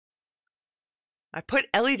I put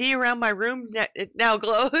LED around my room. It now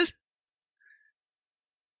glows.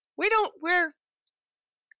 We don't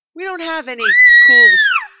have any cool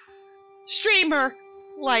streamer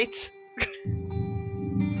lights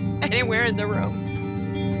anywhere in the room.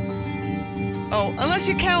 Oh, unless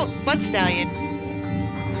you count Butt Stallion.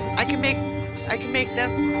 I can make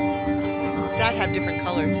them that have different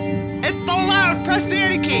colors. It's so loud! Press the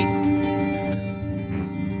edit key!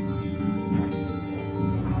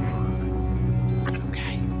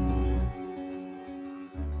 Okay.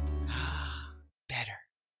 Better.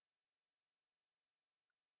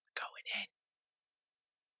 Going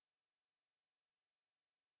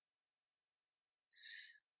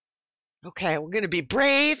in. Okay, we're gonna be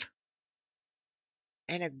brave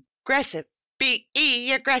and aggressive.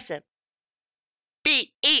 B-E, aggressive.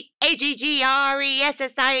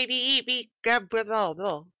 B-E-A-G-G-R-E-S-S-I-V-E-B.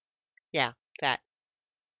 Yeah, that.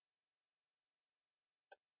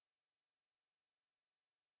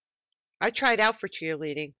 I tried out for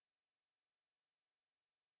cheerleading.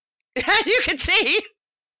 You can see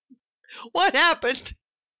what happened.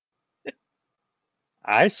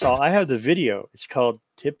 I have the video. It's called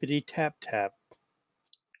Tippity Tap Tap.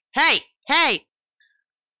 Hey, hey.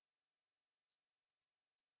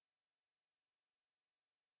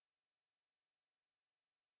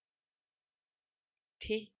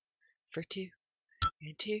 T for 2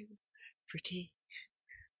 and 2 for T.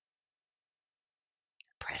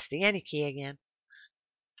 Press the any key again.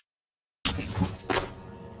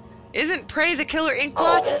 Isn't Prey the Killer ink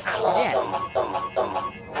blot? Yes.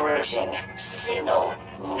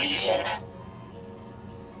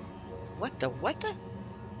 What the?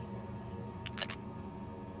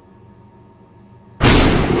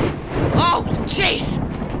 Oh, jeez!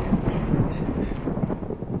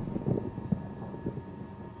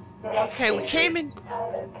 Okay, we came in.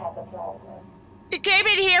 We came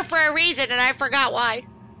in here for a reason, and I forgot why.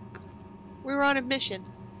 We were on a mission.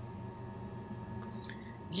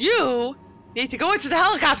 You need to go into the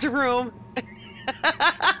helicopter room.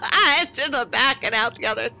 And to the back and out the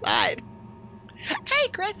other side. Hey,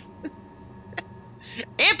 Chris.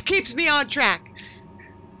 Imp keeps me on track.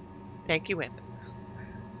 Thank you, Imp.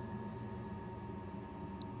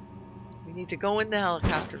 We need to go in the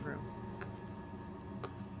helicopter room.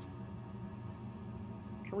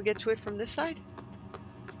 Can we get to it from this side?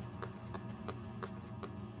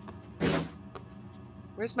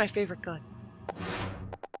 Where's my favorite gun?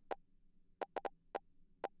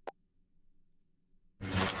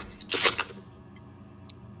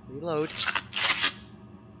 Reload.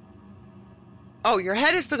 Oh, you're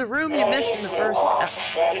headed for the room you missed in the first.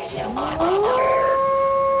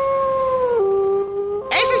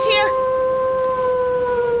 Aether's here!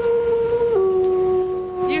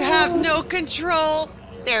 You have no control.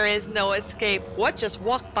 There is no escape. What just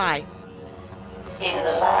walked by? In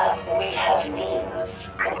the lab, we have news.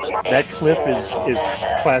 That clip is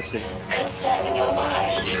classic.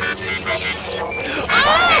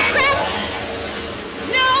 Oh, crap!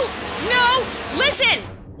 No! Listen!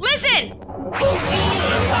 No,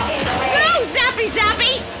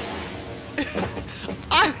 Zappy!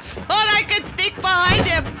 I thought I could sneak behind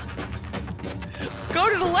him. Go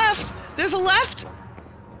to the left. There's a left.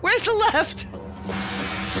 Where's the left?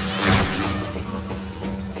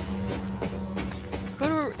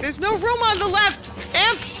 There's no room on the left,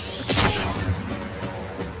 Imp!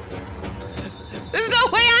 There's no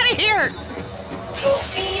way out of here!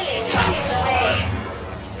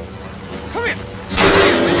 Come here!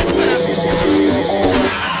 We're just gonna...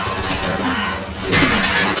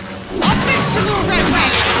 I'll fix your little red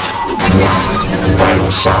wagon!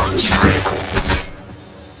 Vital signs critical.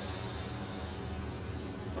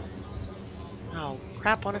 Oh,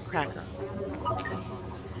 crap on a cracker.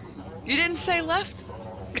 You didn't say left?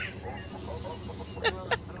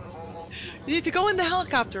 You need to go in the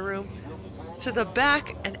helicopter room to the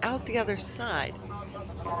back and out the other side.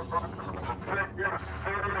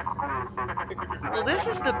 Well, this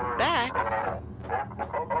is the back.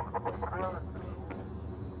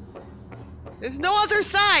 There's no other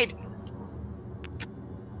side.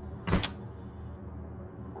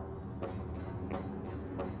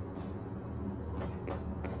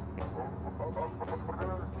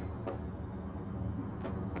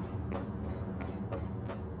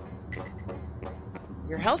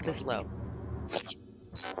 Your health is low.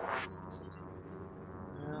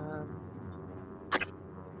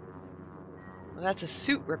 Well, that's a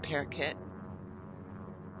suit repair kit.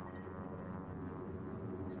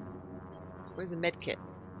 Where's the med kit?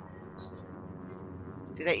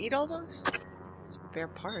 Did I eat all those? Spare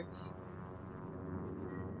parts.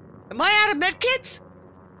 Am I out of med kits?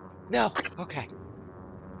 No. Okay.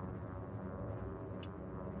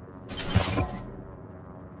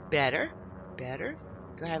 Better. Better.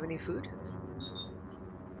 Do I have any food?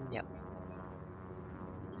 No.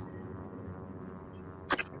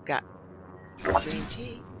 I've got green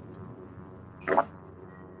tea.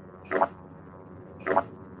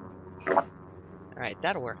 Alright,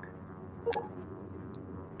 that'll work.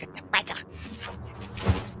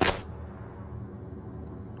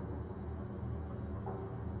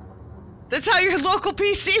 That's how your local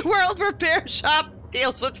PC World repair shop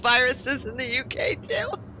deals with viruses in the UK too.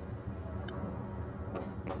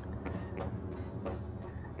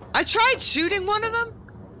 I tried shooting one of them,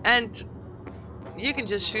 and you can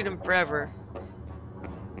just shoot them forever.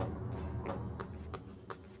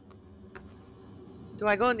 Do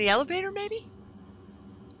I go in the elevator, maybe?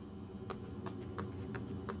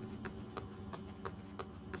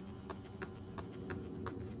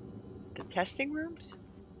 The testing rooms?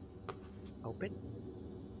 Open?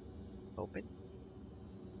 Open?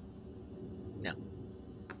 No.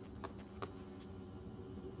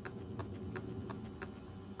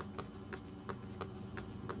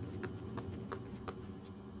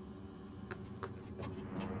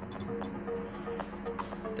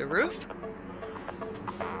 The roof?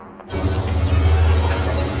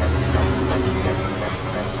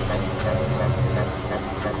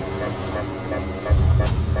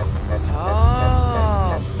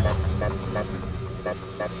 Oh.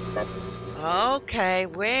 Okay,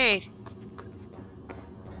 wait.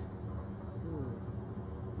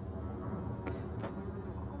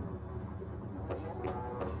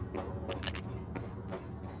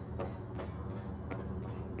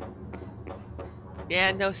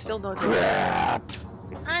 Yeah, no, still no doors.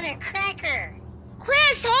 On a cracker.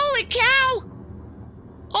 Chris, holy cow!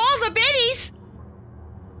 All the biddies!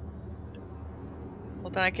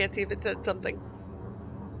 Hold on, I can't see if it said something.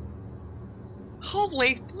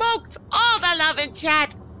 Holy smokes! All the love in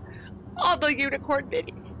chat! All the unicorn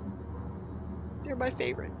biddies. They're my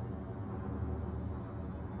favorite.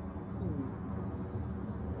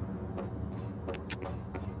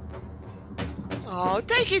 Oh,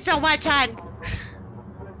 thank you so much, hon!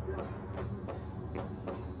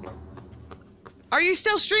 Are you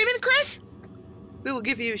still streaming, Chris? We will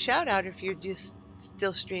give you a shout out if you're just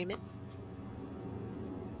still streaming.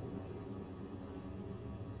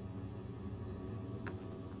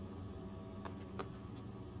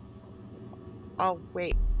 Oh,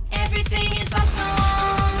 wait. Everything is awesome.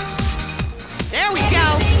 There we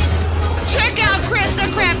go. Check out Chris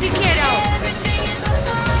the Crafty Kiddo. Everything is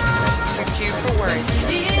awesome. So cute for words.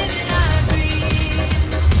 Live it, I breathe.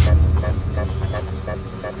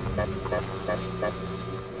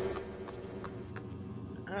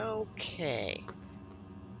 Okay.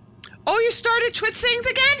 Oh, you started Twitch Sings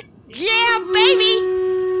again? Yeah, baby.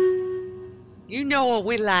 You know what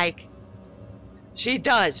we like. She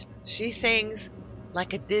does. She sings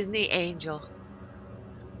like a Disney angel.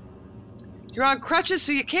 You're on crutches,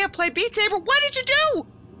 so you can't play Beat Saber. What did you do?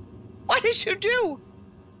 What did you do?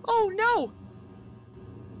 Oh, no.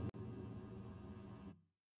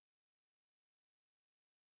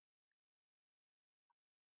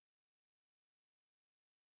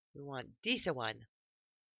 We want decent one.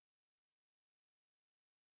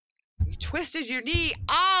 You twisted your knee.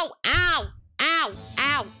 Oh, ow, ow,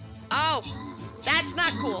 ow. Oh, that's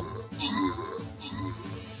not cool.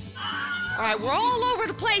 All right, we're all over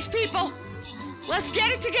the place, people. Let's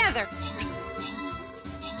get it together.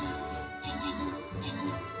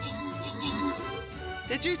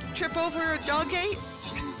 Did you trip over a dog gate?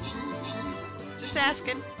 Just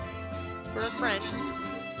asking for a friend.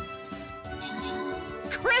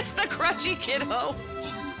 Chris the Crutchy Kiddo.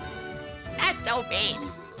 That's so mean.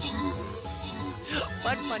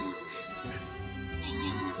 What fun.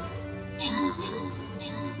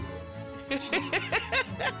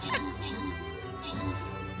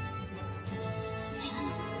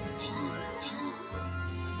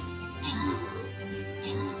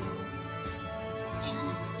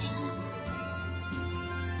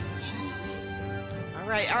 All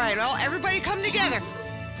right, all everybody come together.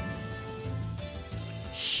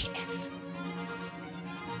 Yes.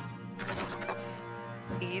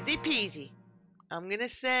 Easy peasy. I'm gonna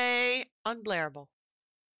say unblareable.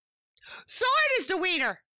 Sword is the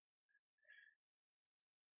wiener.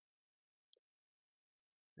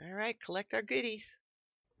 All right, collect our goodies.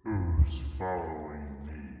 Who's following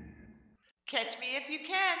me? Catch me if you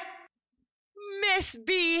can.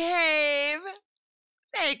 Misbehave.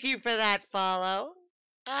 Thank you for that follow.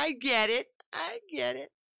 I get it. I get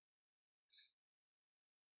it.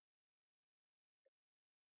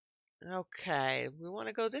 Okay, we want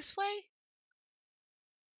to go this way?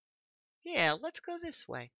 Yeah, let's go this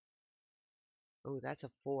way. Oh, that's a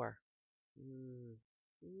 4.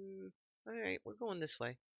 Alright, we're going this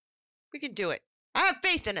way. We can do it. I have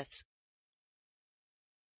faith in us.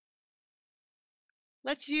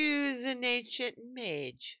 Let's use an ancient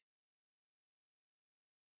mage.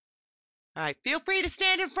 Alright, feel free to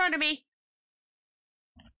stand in front of me.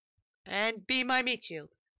 And be my meat shield.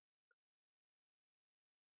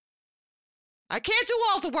 I can't do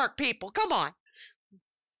all the work, people. Come on.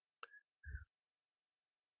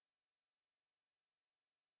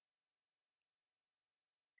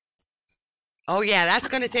 Oh, yeah, that's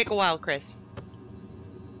going to take a while, Chris.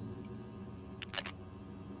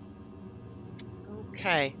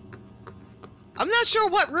 Okay. I'm not sure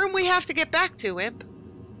what room we have to get back to, Imp.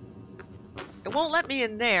 It won't let me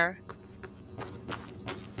in there.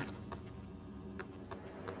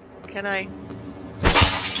 Can I?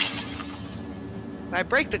 If I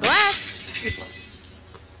break the glass,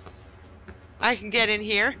 I can get in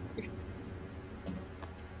here.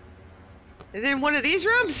 Is it in one of these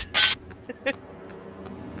rooms?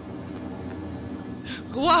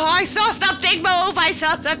 Whoa, I saw something move! I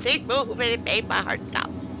saw something move and it made my heart stop.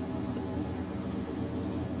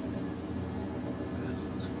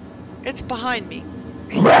 It's behind me.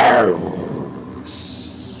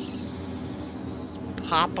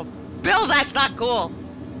 Papa Bill, that's not cool.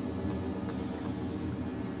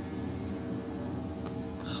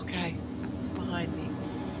 Okay, it's behind me.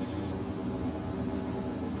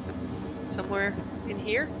 Somewhere in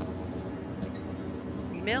here?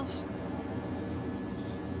 Emails?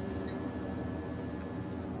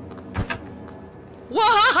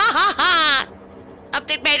 Whoa!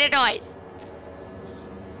 Something made a noise.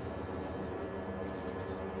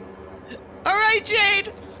 Alright,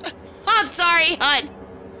 Jade. I'm sorry, hon.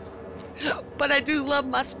 But I do love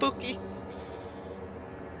my spookies.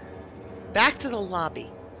 Back to the lobby.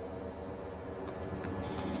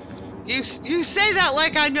 You say that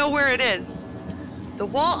like I know where it is. The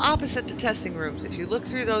wall opposite the testing rooms. If you look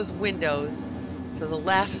through those windows to the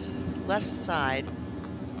left side,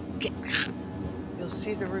 you'll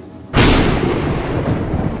see the room.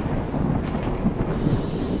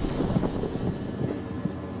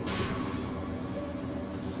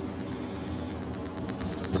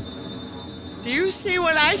 Do you see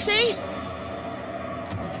what I see?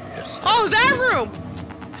 Yes. Oh, that room!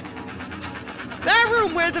 That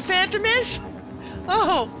room where the phantom is?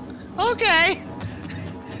 Oh, okay.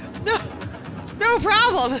 No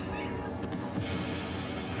problem.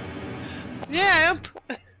 Yeah,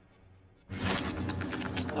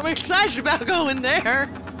 I'm excited about going there.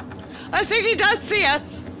 I think he does see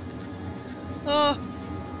us. Oh.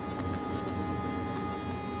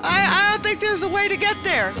 I don't think there's a way to get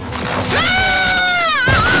there. Ah!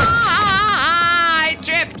 I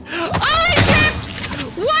tripped. I tripped.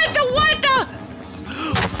 What the?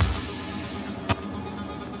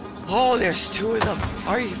 Oh, there's two of them.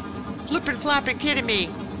 Are you flippin' flapping kidding me?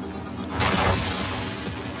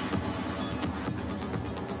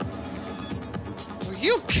 Are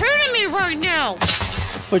you kidding me right now?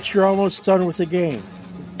 But you're almost done with the game.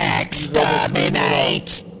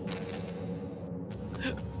 Exterminate!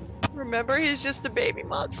 Remember, he's just a baby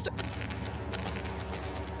monster.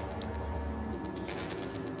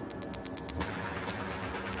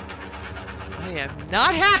 I am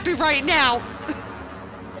not happy right now.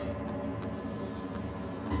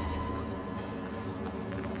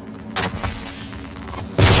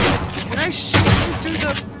 Can I shoot you through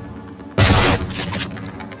the...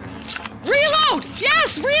 Reload!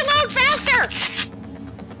 Yes! Reload faster!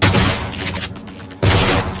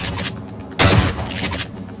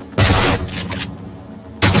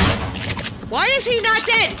 Why is he not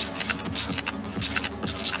dead?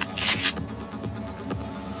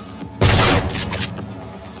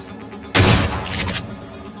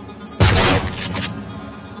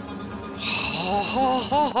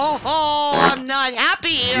 Oh, I'm not happy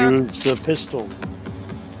here. Use the pistol.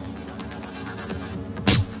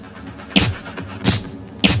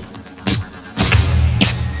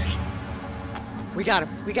 We got him.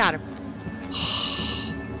 We got him.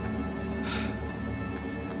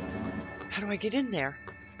 How do I get in there?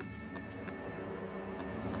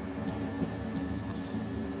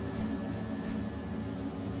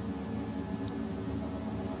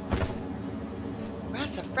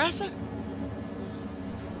 Frassa?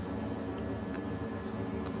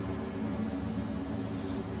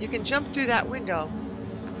 You can jump through that window.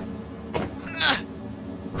 Ugh.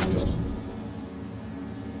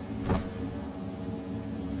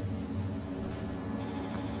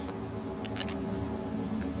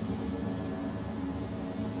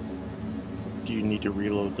 Do you need to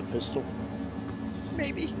reload the pistol?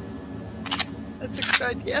 Maybe. That's a good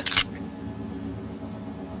idea.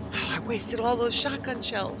 I wasted all those shotgun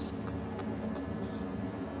shells.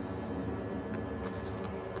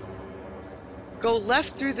 Go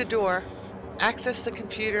left through the door, access the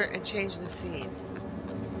computer, and change the scene.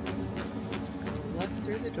 Go left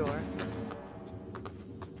through the door.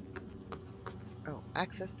 Oh,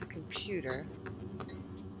 access the computer.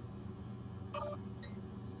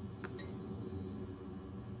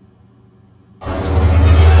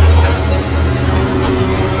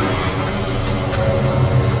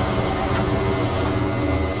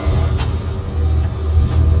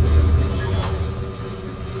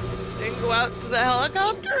 Out to the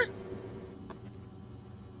helicopter?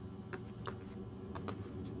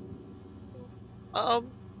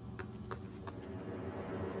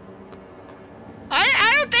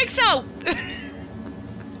 I don't think so.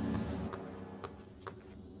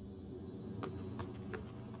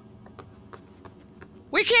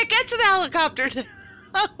 We can't get to the helicopter now.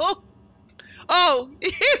 Oh,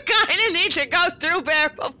 you kind of need to go through there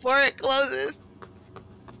before it closes.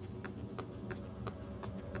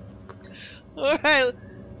 Alright,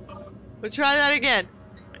 we'll try that again.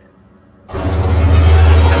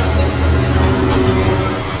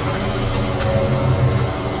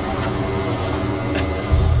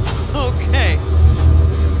 Okay.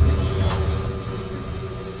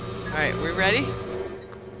 Alright, we ready?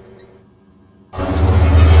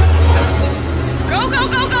 Go, go,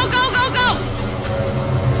 go, go, go, go, go!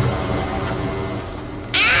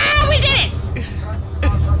 Ah, we did it!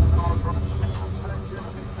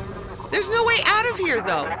 There's no way out of here,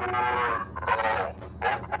 though.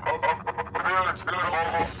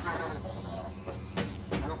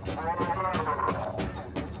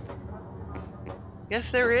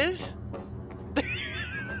 Yes, there is.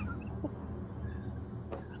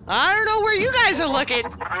 I don't know where you guys are looking.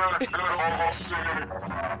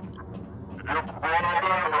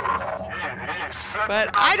 But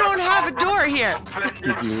I don't have a door here.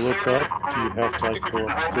 Did you look up? Do you have to like go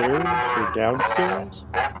upstairs or downstairs?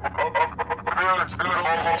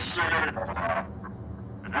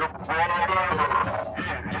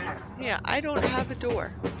 Yeah, I don't have a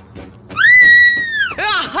door.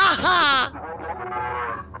 Ah, ha, ha.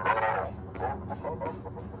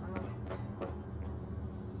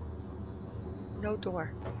 No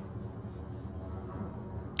door.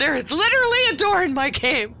 There is literally a door in my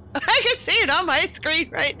game. I can see it on my screen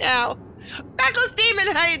right now. Reckless Demon,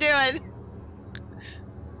 how you doing?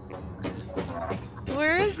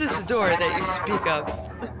 Where is this door that you speak of?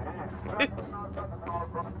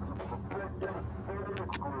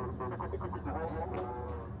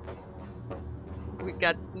 We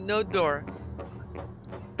got no door.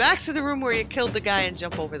 Back to the room where you killed the guy and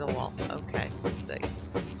jump over the wall. Okay, let's see.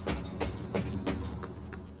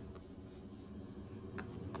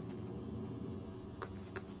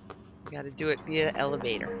 Got to do it via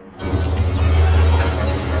elevator.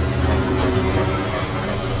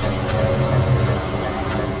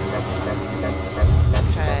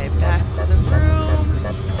 Okay, back to the room.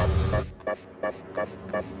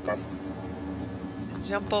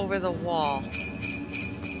 Jump over the wall.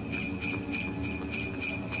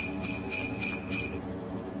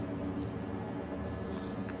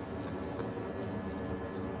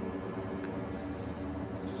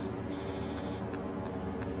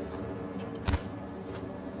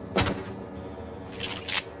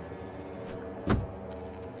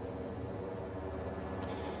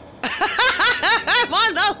 I'm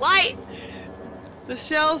on the light! The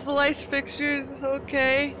shells, the lights, fixtures,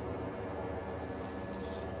 okay.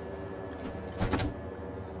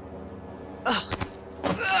 Ugh.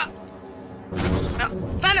 Ugh.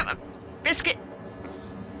 Oh, son of a biscuit!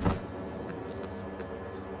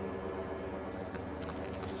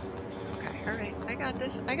 Okay, alright, I got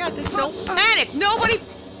this, I got this. Don't panic! Nobody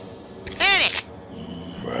panic!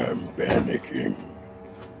 I'm panicking.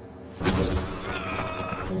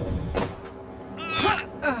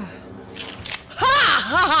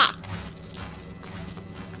 Ha!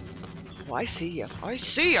 Oh, I see you. I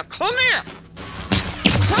see you. Come here.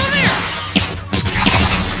 Come here.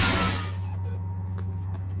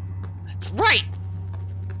 That's right.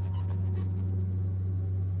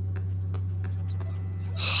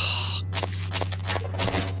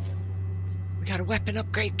 We got a weapon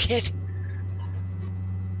upgrade kit.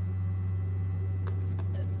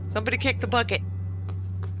 Somebody kick the bucket.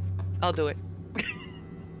 I'll do it.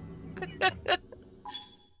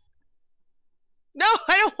 No,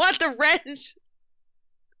 I don't want the wrench.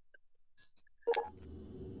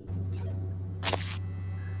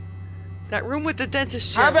 That room with the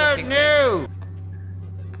dentist chair. How about new?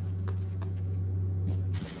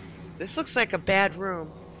 This looks like a bad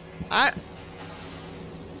room. I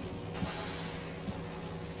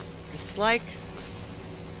It's like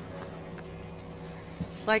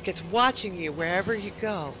it's watching you wherever you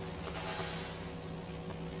go.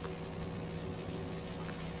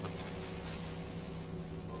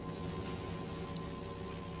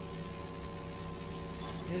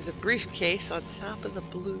 There's a briefcase on top of the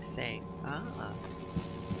blue thing. Ah.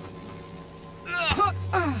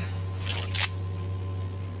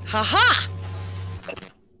 Ha-ha!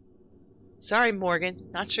 Sorry, Morgan.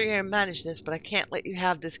 Not sure you're gonna manage this, but I can't let you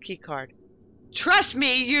have this key card. Trust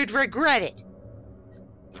me, you'd regret it.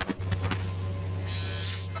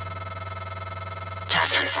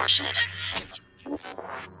 That's unfortunate.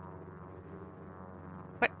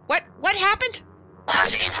 What happened? Hard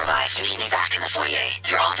to improvise to meet me back in the foyer.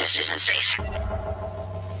 Your office isn't safe.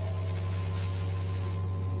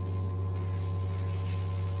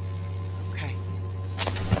 Okay.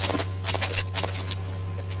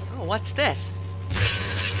 Oh, what's this?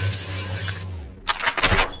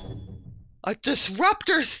 A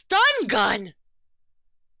disruptor stun gun!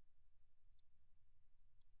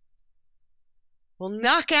 Will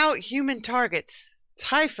knock out human targets.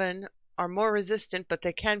 Typhon are more resistant, but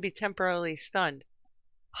they can be temporarily stunned.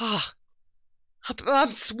 Ah,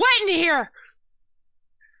 I'm sweating here!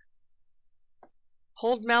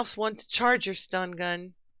 Hold mouse 1 to charge your stun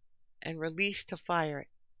gun, and release to fire it.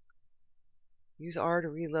 Use R to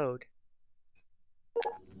reload.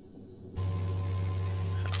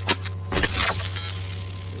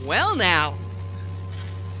 Well now!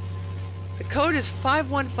 The code is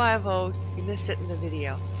 5150. You missed it in the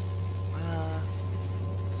video.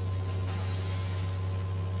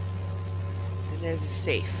 And there's a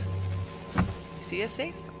safe. You see a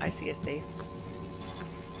safe? I see a safe.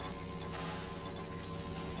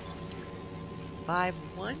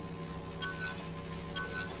 51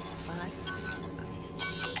 5.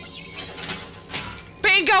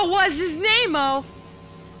 Bingo was his name-o!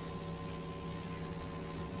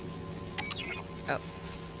 Oh.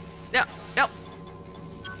 No, no.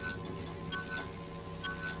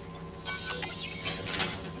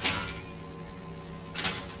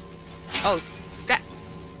 Oh, that.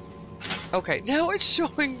 Okay, now it's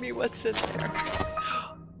showing me what's in there.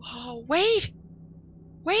 Oh, wait!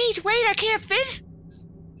 Wait, I can't fit!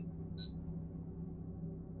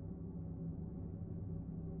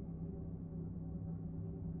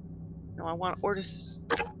 No, I want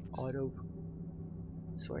auto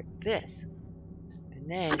sort this.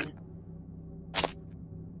 And then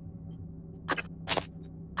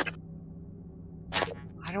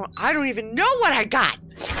I don't even know what I got.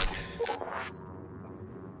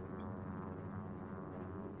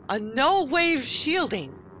 A null wave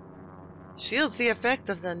shielding. Shields the effect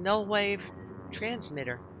of the null wave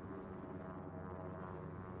transmitter.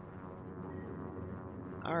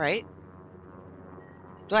 Alright.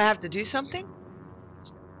 Do I have to do something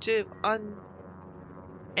to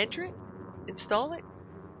enter it? Install it?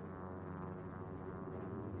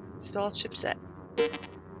 Install chipset.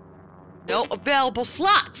 No available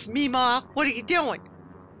slots, MeeMaw. What are you doing?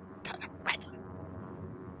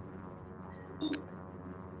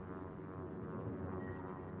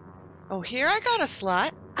 Oh, here I got a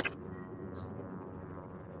slot.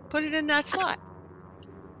 Put it in that slot.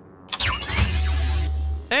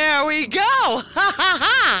 There we go! Ha ha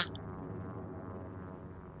ha!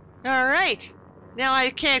 Alright. Now I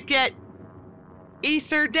can't get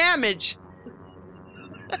ether damage.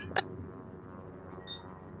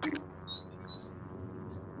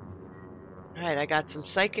 Alright, I got some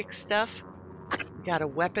psychic stuff. Got a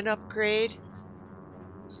weapon upgrade.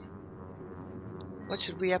 What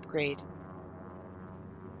should we upgrade?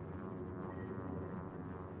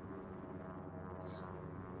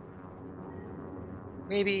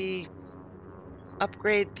 Maybe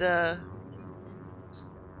upgrade the...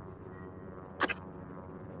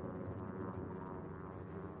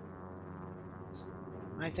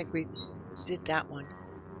 I think we did that one.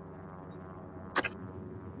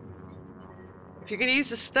 If you're going to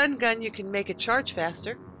use a stun gun, you can make it charge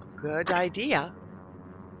faster. Good idea.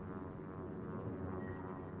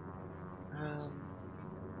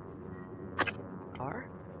 R.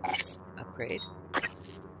 Upgrade.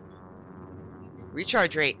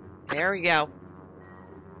 Recharge rate. There we go.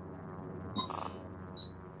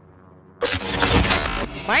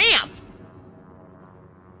 Bam!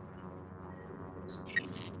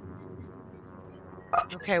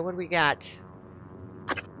 Okay, what do we got?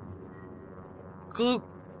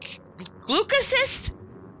 Glucosist?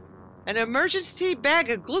 An emergency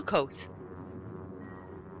bag of glucose.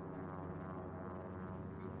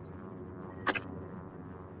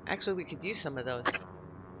 Actually, we could use some of those.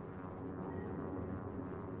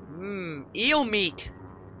 Eel meat.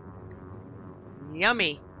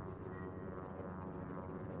 Yummy.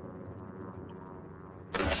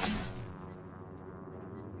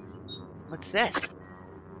 What's this?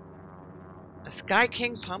 A Sky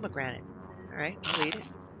King pomegranate. Alright, I'll eat it.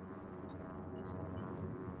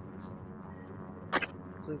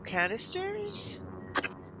 Blue canisters.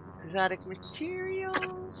 Exotic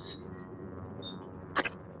materials.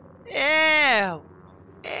 Ew!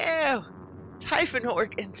 Ew! Typhon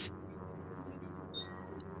organs.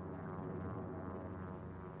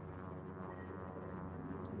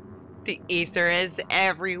 The ether is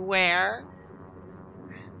everywhere.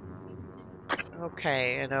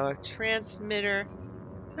 Okay, and a transmitter.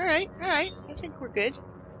 Alright, alright. I think we're good.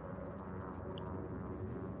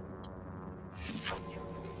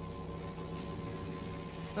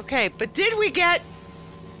 Okay, but did we get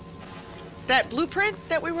that blueprint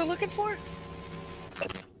that we were looking for?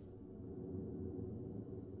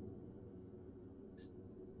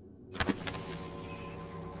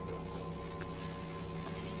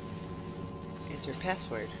 Enter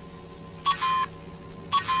password.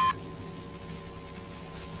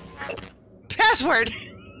 Password!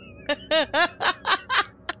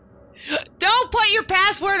 Don't put your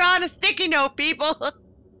password on a sticky note, people!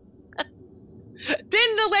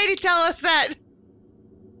 Didn't the lady tell us that?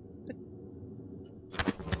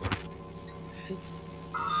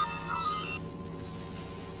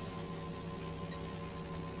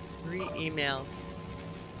 Three emails.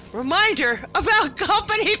 Reminder about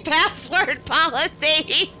company password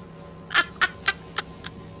policy!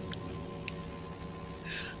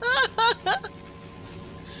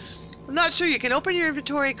 I'm not sure. You can open your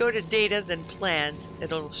inventory, go to data, then plans.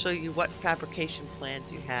 It'll show you what fabrication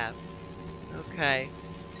plans you have. Okay.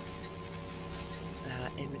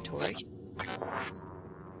 Inventory.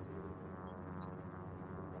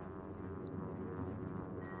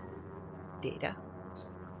 Data.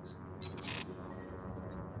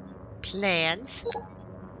 Plans.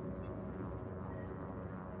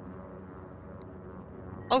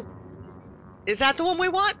 Oh, is that the one we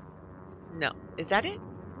want? No. Is that it?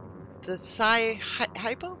 The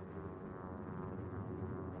hypo?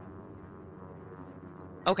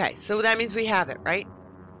 Okay, so that means we have it, right?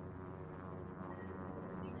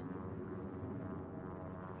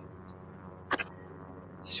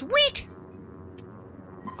 Sweet!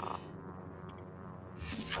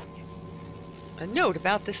 A note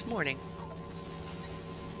about this morning.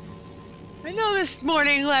 I know this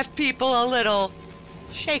morning left people a little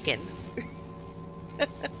shaken.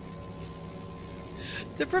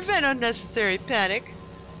 To prevent unnecessary panic,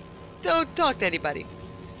 don't talk to anybody.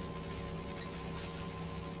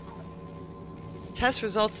 Test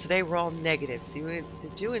results today were all negative.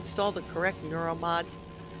 Did you install the correct neuromods?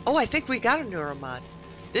 Oh, I think we got a neuromod.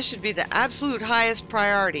 This should be the absolute highest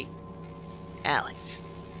priority. Alex.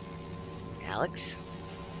 Alex?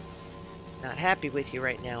 Not happy with you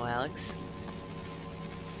right now, Alex.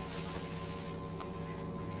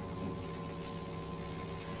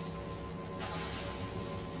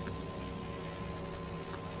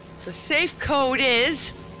 The safe code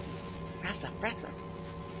is... Frassa.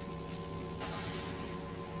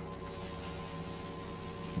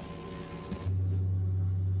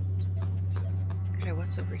 Okay,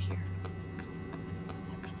 what's over here?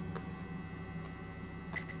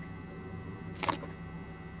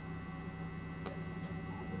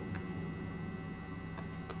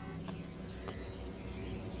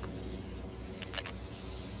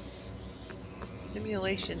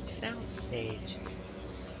 Simulation soundstage.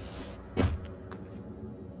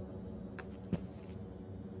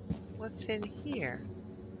 What's in here?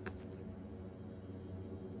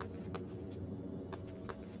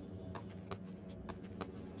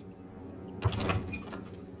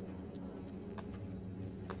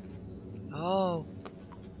 Oh.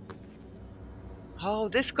 Oh,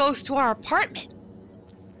 this goes to our apartment.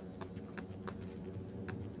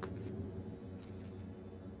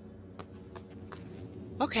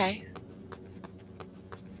 Okay.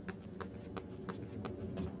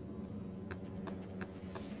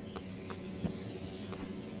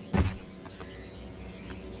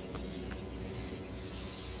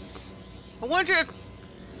 I wonder if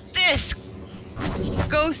this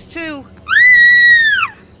goes to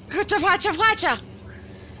Wacha.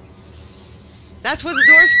 That's where the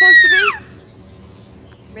door's supposed to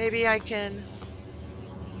be? Maybe I can...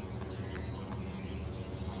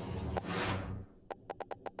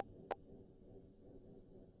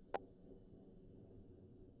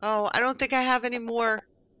 Oh, I don't think I have any more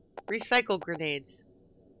recycle grenades.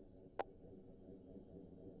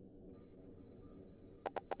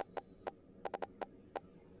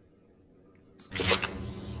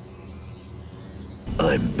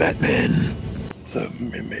 I'm Batman. The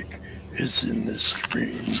mimic is in the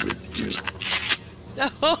screen with you.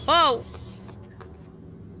 Oh!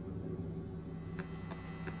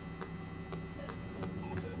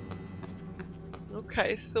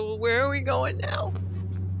 Okay, so where are we going now?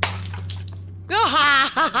 Oh,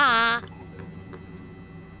 ha ha ha!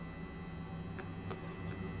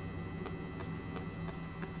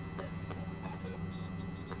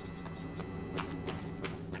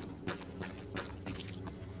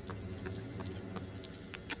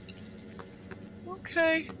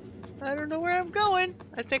 Okay, I don't know where I'm going.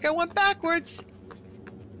 I think I went backwards.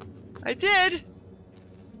 I did.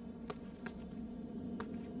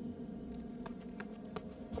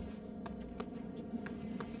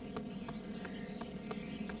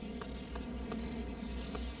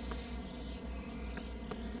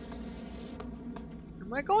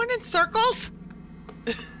 Am I going in circles?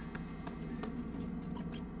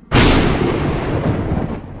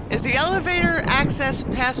 Is the elevator access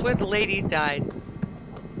passed where the lady died?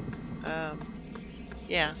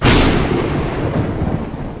 Yeah. I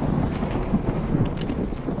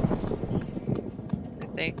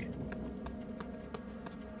think.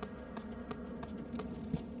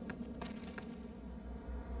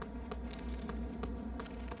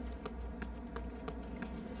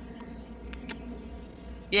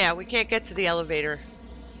 Yeah, we can't get to the elevator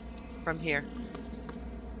from here.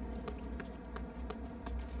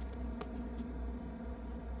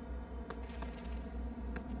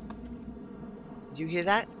 Did you hear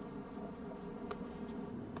that?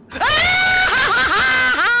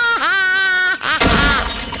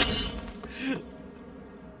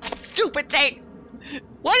 Stupid thing!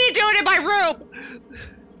 What are you doing in my room?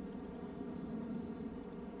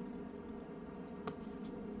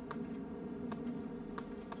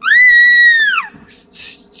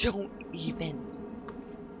 Don't even.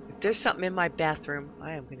 If there's something in my bathroom,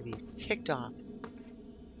 I am going to be ticked off.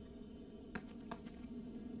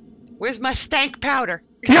 Where's my stank powder?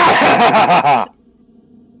 I'm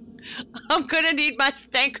gonna need my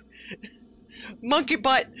stank monkey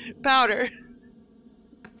butt powder.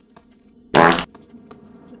 There,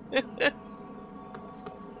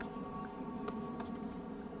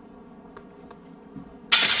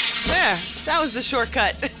 that was the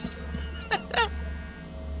shortcut.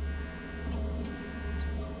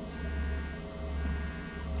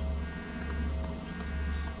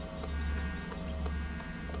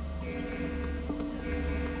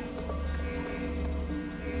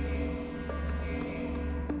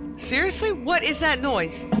 Seriously? What is that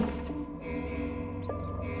noise?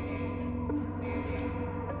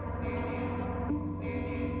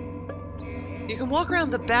 You can walk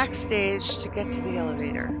around the backstage to get to the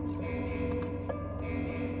elevator.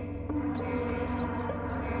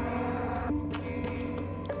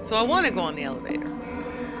 So I want to go on the elevator.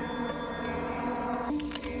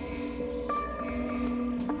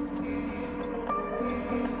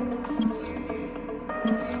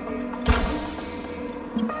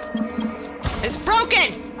 It's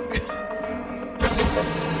broken!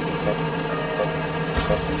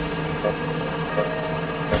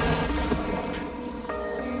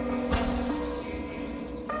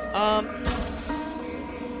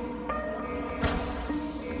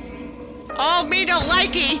 Oh, me don't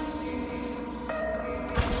likey!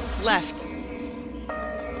 Left.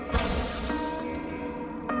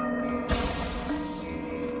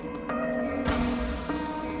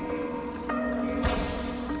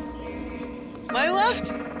 My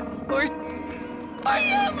left? Or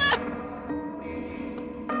your left?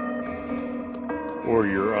 Or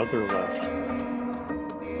your other left.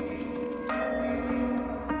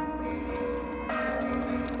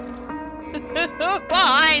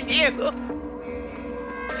 Behind you!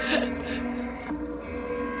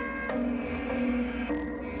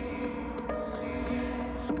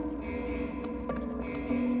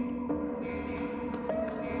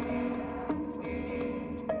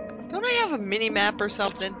 Don't I have a mini map or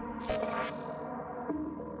something?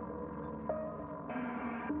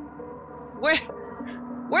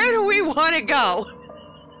 Where do we want to go?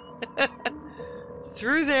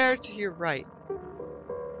 Through there to your right.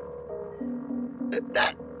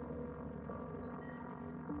 That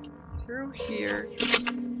through here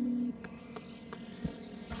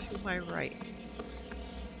to my right.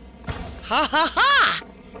 Ha ha ha!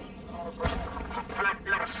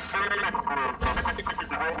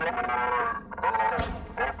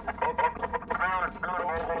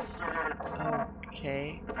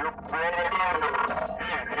 Okay.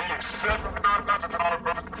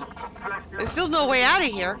 There's still no way out of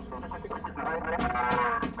here.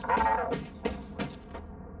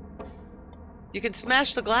 You can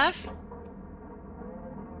smash the glass?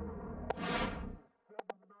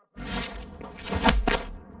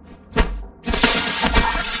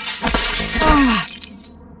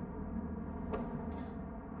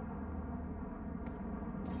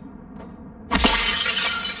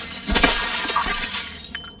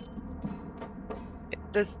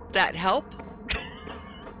 Does that help?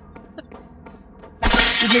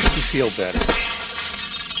 It makes me feel better.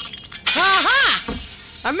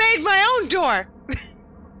 Ha! I made my own door!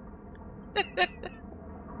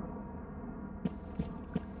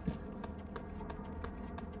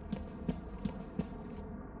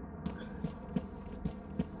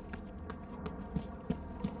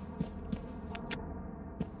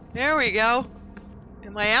 There we go.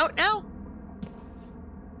 Am I out now?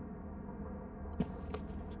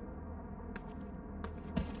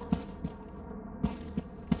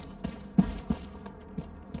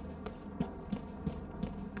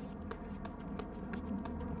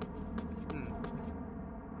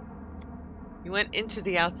 You went into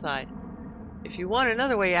the outside. If you want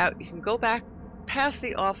another way out, you can go back past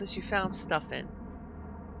the office you found stuff in.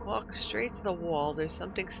 Walk straight to the wall. There's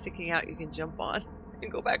something sticking out you can jump on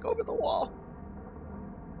and go back over the wall.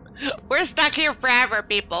 We're stuck here forever,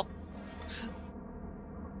 people.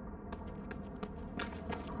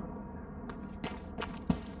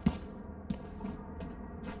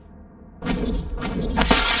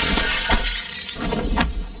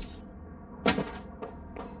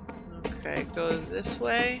 Okay, go this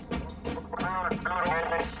way.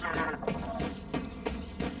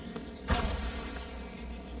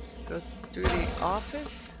 Go through the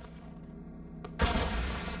office.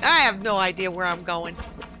 I have no idea where I'm going.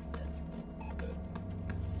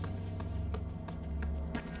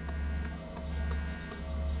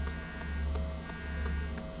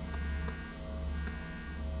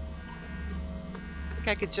 Think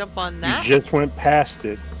I could jump on that? You just went past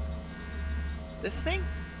it. This thing?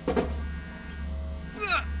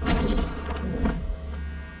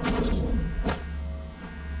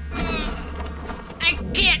 I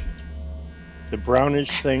can't! The brownish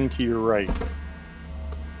thing to your right.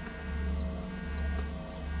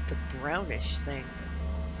 The brownish thing.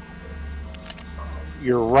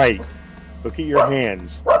 You're right. Look at your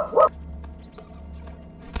hands.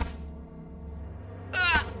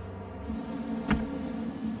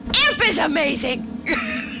 Amp is amazing!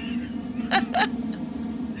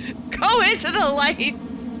 Go into the light!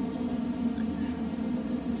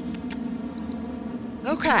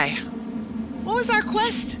 Okay. What was our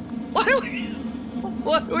quest?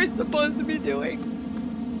 What are we supposed to be doing?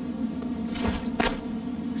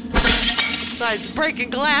 Besides breaking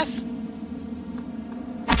glass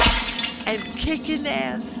and kicking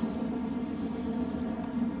ass.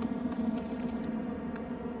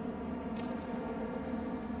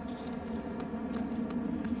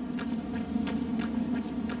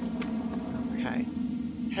 Okay.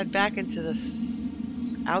 Head back into the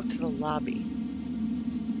out to the lobby.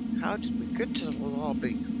 How did we get to the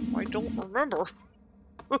lobby? I don't remember.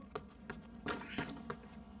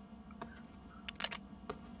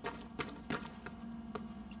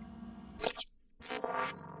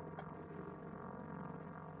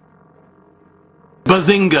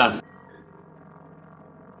 Bazinga!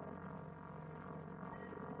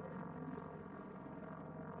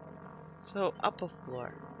 So, up a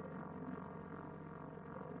floor.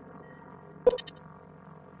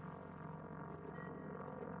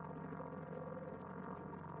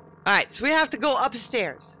 Alright, so we have to go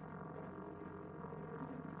upstairs.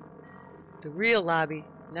 The real lobby,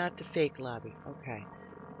 not the fake lobby. Okay.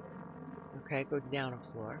 Okay, go down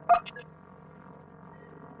a floor.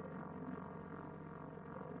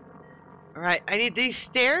 Alright, I need these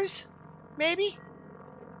stairs? Maybe?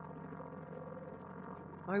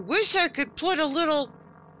 I wish I could put a little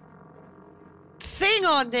thing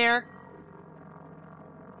on there.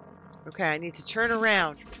 Okay, I need to turn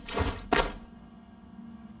around.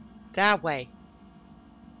 That way.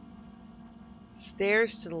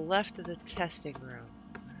 Stairs to the left of the testing room.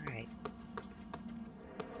 Alright.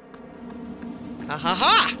 Ha ha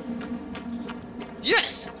ha!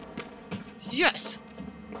 Yes! Yes!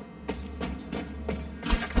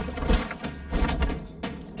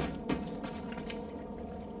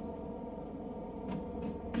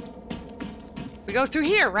 We go through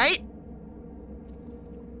here, right?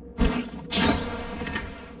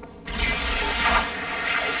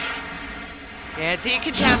 Yeah,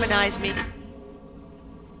 decontaminize me.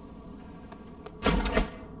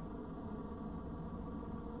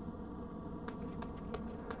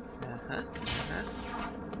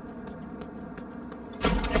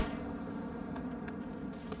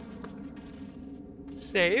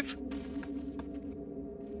 Save.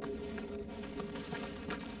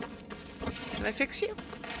 Can I fix you?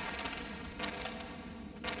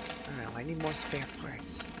 I don't know, I need more spare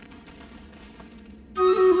parts.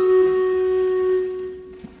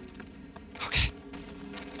 Okay.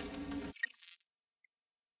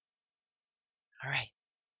 Alright.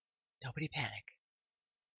 Nobody panic.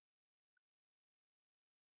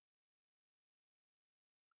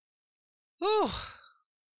 Whew.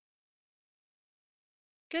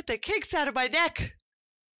 Get the kinks out of my neck.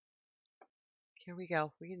 Here we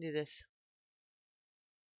go. We can do this.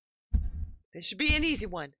 This should be an easy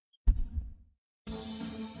one.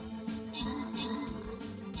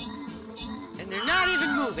 And they're not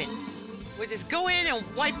even moving. We'll just go in and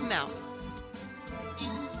wipe them out.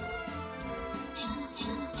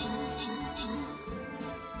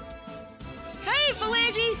 Hey,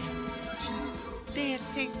 phalanges!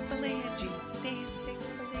 Dancing phalanges, dancing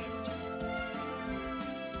phalanges.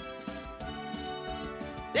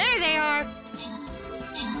 There they are!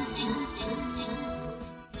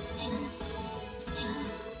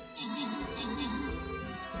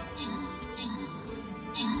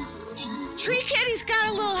 Tree Kitty's got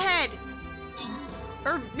a little head!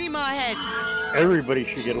 Or MeeMaw head. Everybody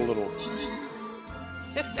should get a little.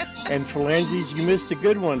 And phalanges, you missed a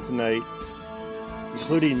good one tonight,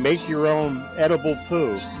 including make your own edible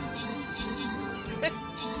poo.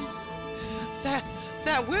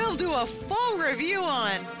 that we'll do a full review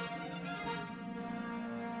on.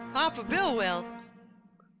 Papa Bill will.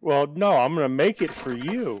 Well, no, I'm going to make it for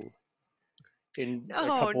you in a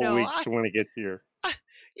couple of weeks when it gets here.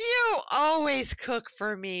 You always cook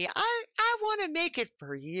for me. I want to make it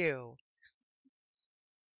for you.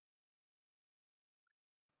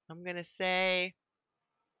 I'm going to say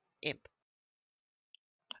imp.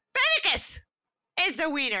 Fennicus is the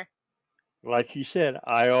wiener. Like you said,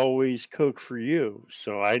 I always cook for you,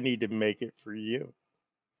 so I need to make it for you.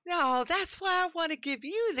 No, that's why I want to give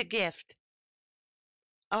you the gift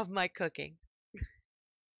of my cooking.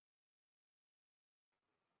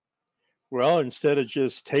 Well, instead of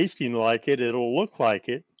just tasting like it, it'll look like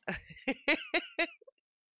it.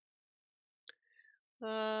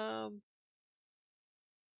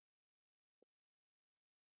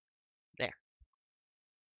 There.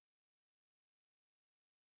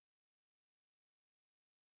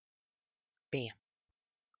 Bam.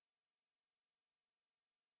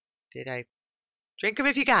 Did I drink them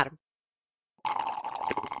if you got them? Okie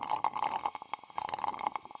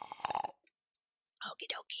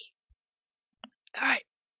dokie. All right.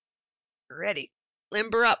 Ready.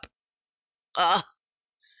 Limber up.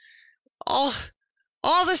 All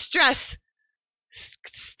the stress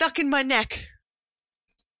stuck in my neck.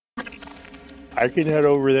 I can head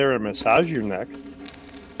over there and massage your neck.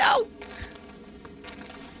 No.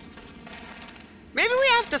 Maybe we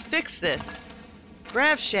have to fix this.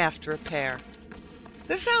 Grav shaft repair.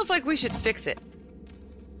 This sounds like we should fix it.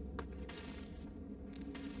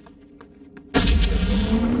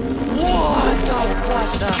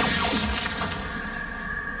 What the?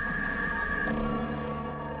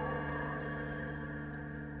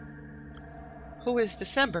 Who is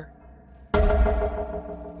December?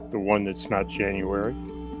 The one that's not January.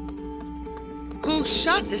 Who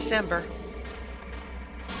shot December?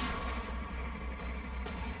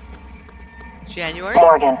 January?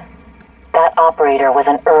 Morgan, that operator was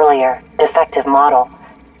an earlier, defective model.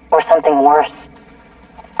 Or something worse.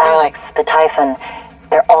 Alex, the Typhon,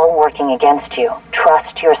 they're all working against you.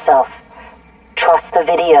 Trust yourself. Trust the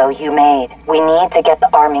video you made. We need to get the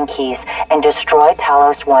arming keys and destroy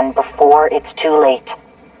Talos 1 before it's too late.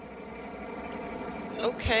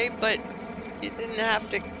 Okay, but you didn't have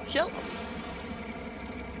to kill him.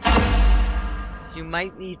 You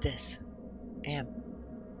might need this. Am.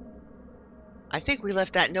 I think we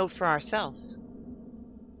left that note for ourselves.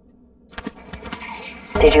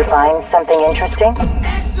 Did you find something interesting?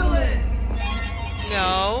 Excellent!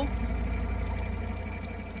 No.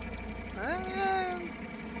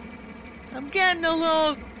 I'm getting a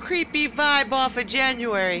little creepy vibe off of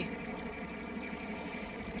January.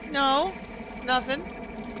 No, nothing.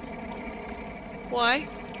 Why?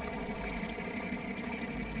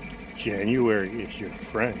 January is your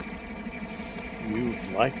friend. You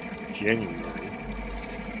like January.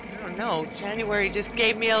 I don't know. January just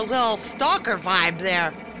gave me a little stalker vibe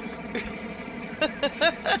there.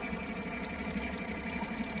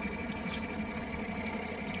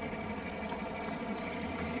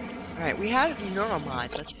 Alright, we had a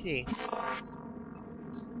neuromod. Let's see.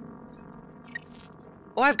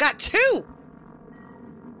 Oh, I've got 2!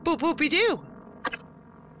 Boop boopy doo.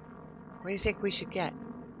 What do you think we should get?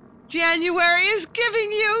 January is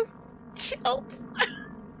giving you chills.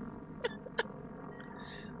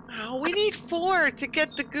 Oh, we need 4 to get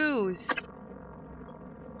the goose.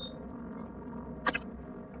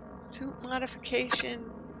 Suit modification.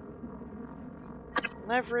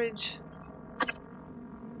 Leverage.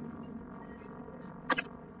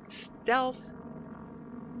 Stealth.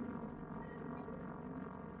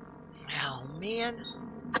 Oh, man.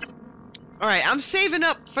 Alright, I'm saving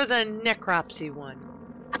up for the necropsy one.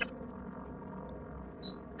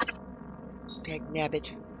 Dag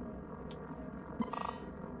nabbit.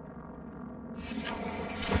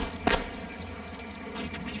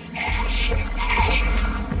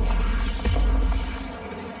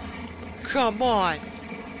 Come on.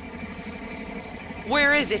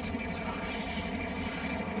 Where is it?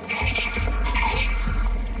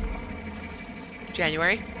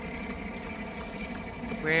 January.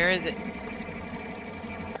 Where is it?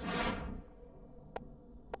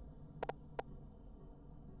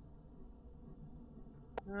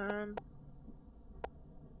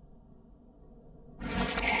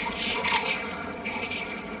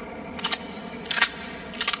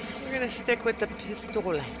 We're gonna stick with the pistol.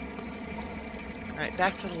 Alright,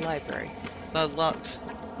 back to the library. The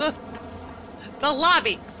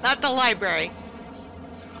lobby, not the library.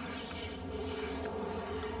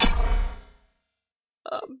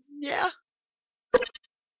 Yeah.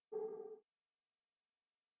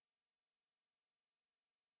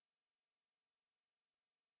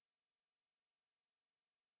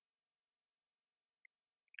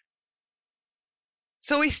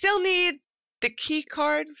 So we still need the key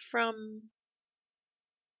card from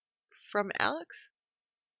Alex?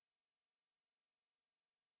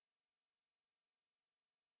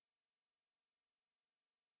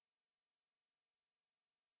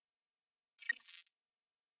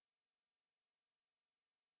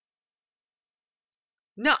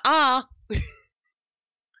 Nuh-uh.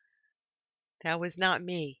 That was not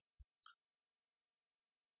me.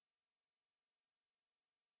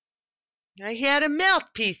 I had a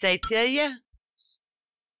mouthpiece, I tell ya.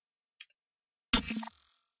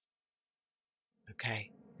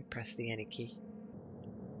 Okay, I press the any key.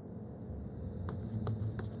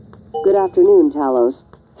 Good afternoon, Talos.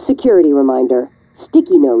 Security reminder.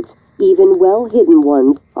 Sticky notes, even well-hidden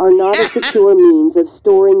ones, are not a secure means of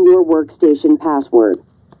storing your workstation password.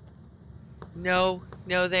 No,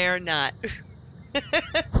 they are not.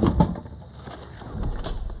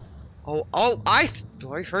 Oh, I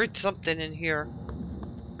heard something in here.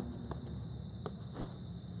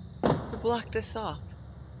 Who blocked this off?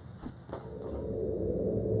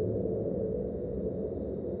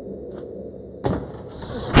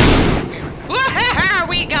 Where are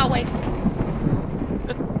we going?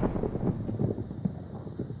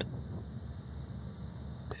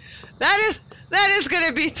 That is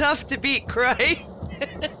gonna be tough to beat, Cray.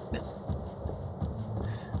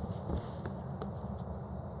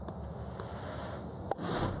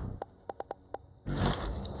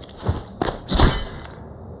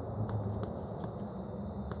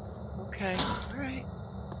 Okay,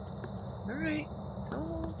 alright,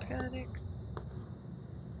 don't panic.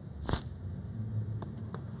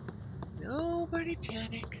 Nobody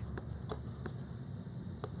panic.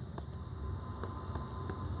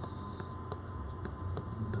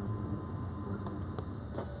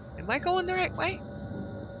 Am I going the right way?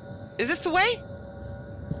 Is this the way?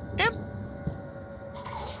 Yep.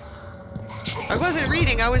 I wasn't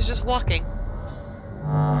reading, I was just walking.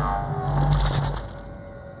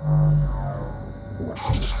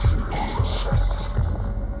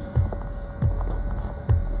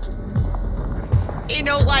 Ain't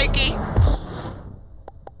no likey.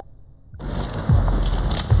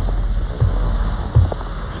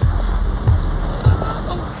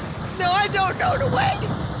 Oh, no, I don't know the way.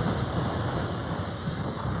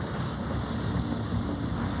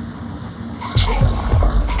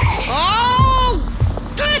 Oh,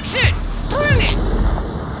 that's it. Bring it.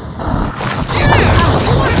 Yeah,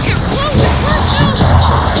 you want to get closer,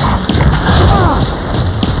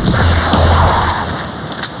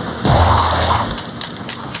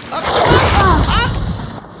 up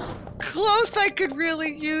close, I could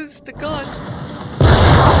really use the gun.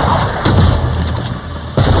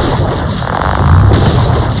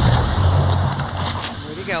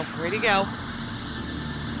 Where'd he go? I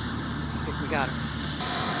think we got him.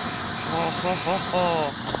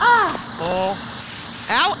 Oh.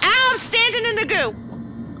 Ow, I'm standing in the goo.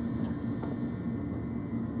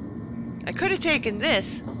 I could have taken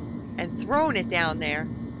this and thrown it down there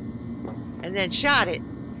and then shot it.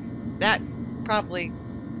 That probably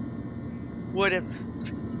would have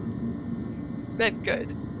been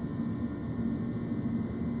good.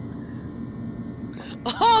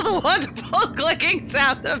 Oh, the wonderful clicking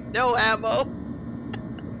sound of no ammo.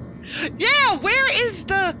 Yeah, where is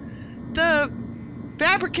the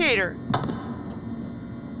fabricator?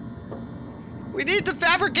 We need the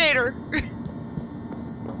fabricator.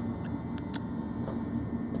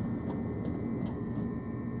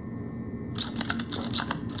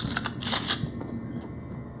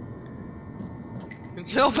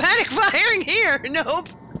 No panic firing here. Nope.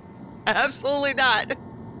 Absolutely not.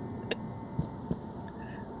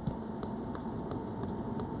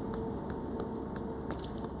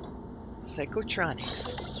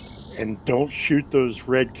 Psychotronics. And don't shoot those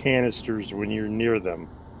red canisters when you're near them.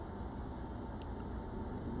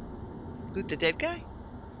 Loot the dead guy?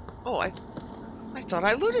 Oh, I thought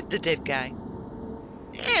I looted the dead guy.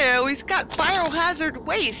 Ew, he's got biohazard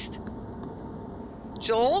waste.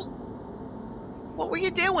 Joel? What were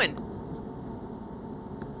you doing?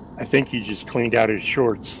 I think he just cleaned out his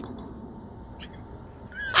shorts.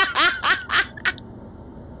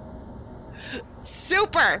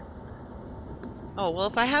 Super! Oh, well,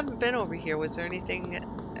 if I haven't been over here, was there anything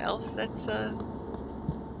else that's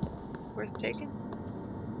worth taking?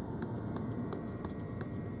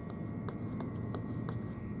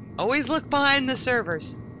 Always look behind the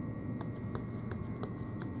servers.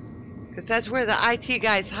 Because that's where the IT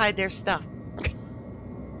guys hide their stuff.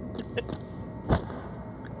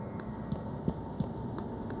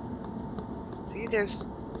 See, there's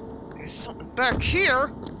something back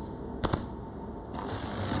here.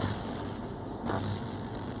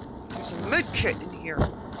 There's a med kit in here.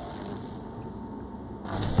 I'm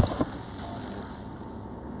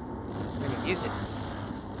gonna use it.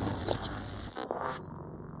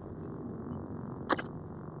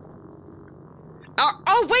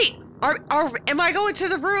 Oh wait! Am I going to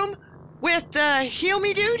the room with the heal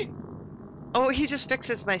me dude? Oh, he just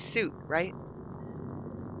fixes my suit, right?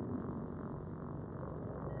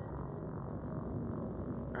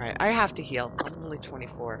 Alright, I have to heal. I'm only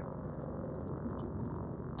 24.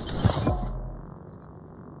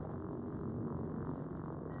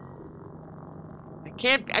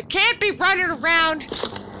 I can't be running around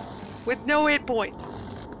with no hit points.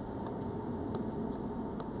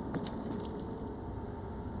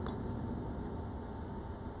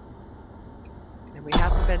 And we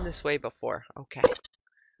haven't been this way before. Okay.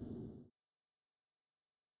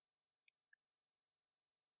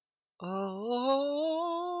 Oh.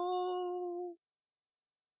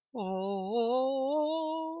 Oh.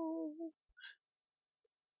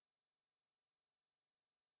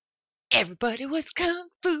 Everybody was kung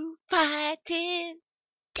fu fighting.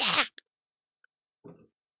 Yeah.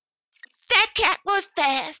 That cat was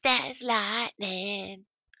fast as lightning.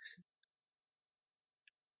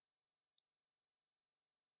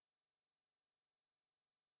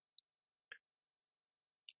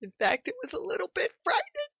 In fact, it was a little bit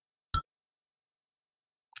frightening.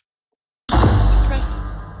 Press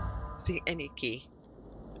any key.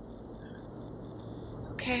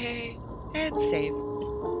 Okay, and save.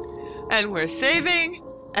 And we're saving,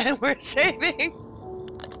 and we're saving.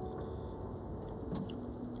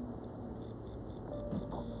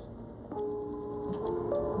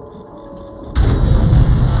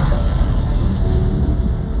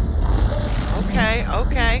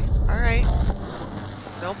 Okay, alright.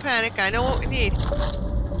 Don't panic, I know what we need.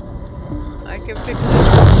 I can fix it.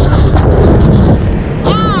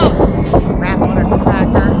 Oh! Crap on a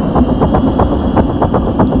cracker.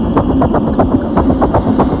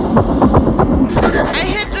 I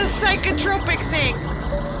hit the psychotropic thing!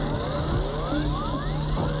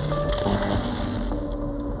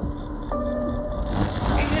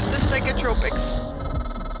 I hit the psychotropics.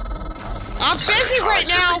 I'm busy right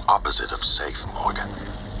now! Is the opposite of safe, Morgan.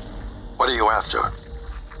 What are you after?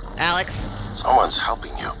 Alex. Someone's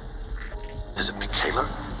helping you. Is it Michaela?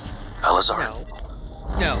 Elazar?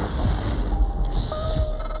 No.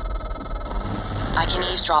 I can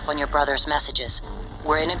eavesdrop on your brother's messages.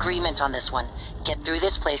 We're in agreement on this one. Get through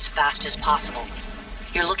this place fast as possible.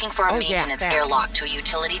 You're looking for a maintenance airlock to a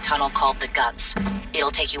utility tunnel called the Guts.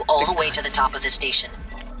 It'll take you all the way to the top of the station.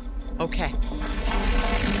 Okay.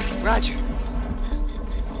 Roger.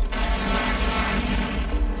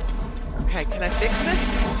 Okay, can I fix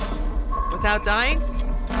this? Without dying?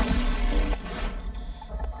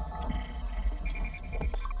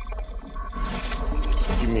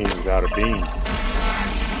 What do you mean without a beam?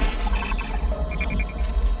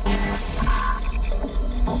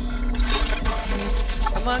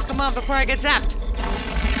 Come on, before I get zapped.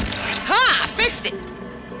 Ha! Fixed it!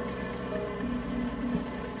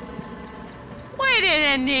 We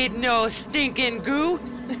didn't need no stinking goo.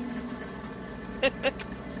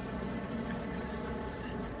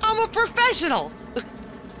 I'm a professional.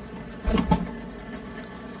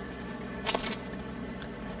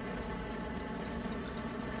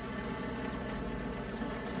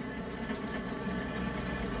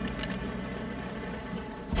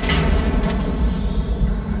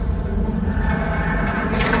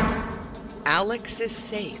 Alex is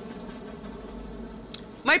safe.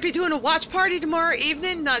 Might be doing a watch party tomorrow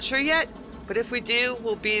evening, not sure yet. But if we do,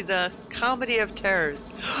 we'll be the comedy of terrors.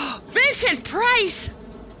 Vincent Price!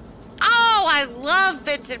 Oh, I love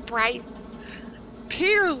Vincent Price.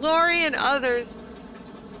 Peter Lorre and others.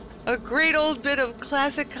 A great old bit of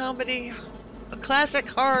classic comedy. A classic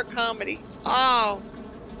horror comedy. Oh,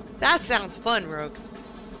 that sounds fun, Rogue.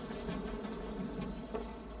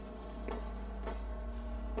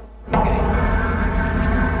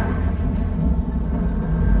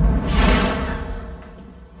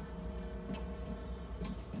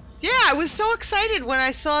 Yeah, I was so excited when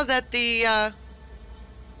I saw that the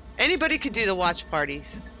anybody could do the watch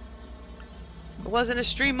parties. It wasn't a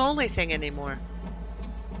stream-only thing anymore.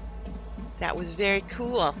 That was very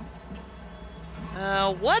cool.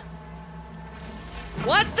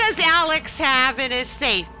 What does Alex have in his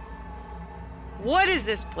safe? What is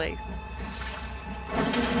this place?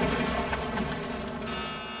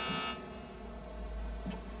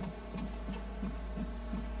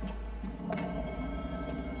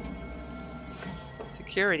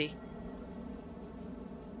 Security.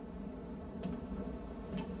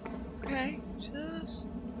 Okay, just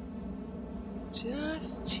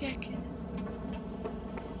checking.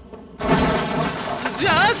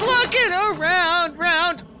 Just looking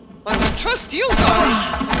around. I don't trust you guys.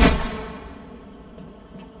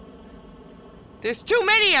 There's too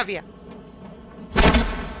many of you.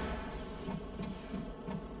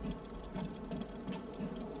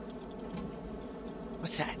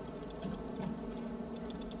 What's that?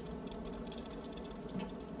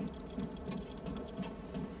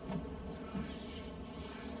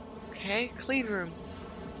 Okay, clean room.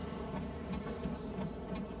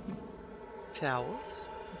 Towels.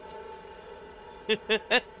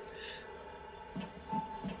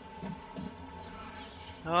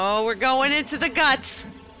 Oh, we're going into the guts.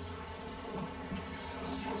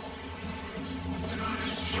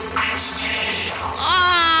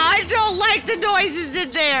 Ah, I don't like the noises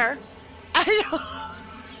in there. I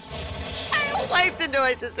don't like the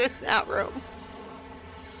noises in that room.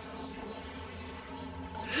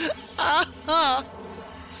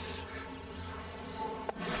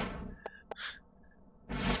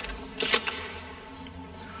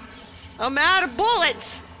 I'm out of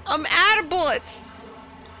bullets. I'm out of bullets.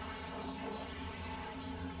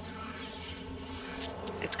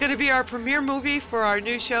 It's going to be our premiere movie for our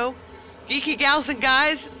new show, Geeky Gals and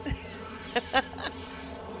Guys.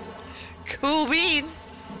 Cool beans.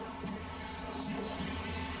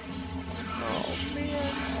 Oh,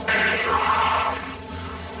 man.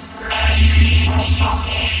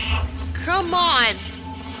 Come on.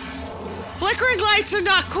 Flickering lights are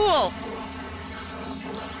not cool.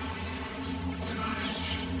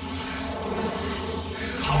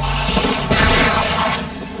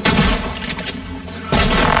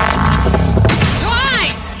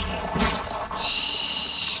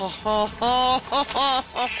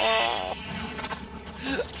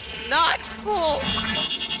 Not cool.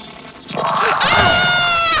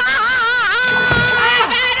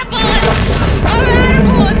 I'm out of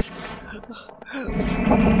bullets.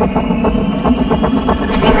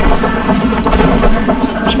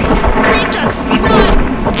 Beat the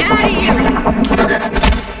snot out of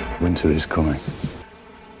you. Winter is coming.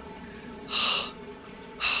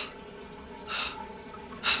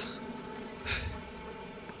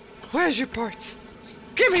 Where's your parts?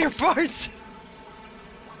 Give me your parts!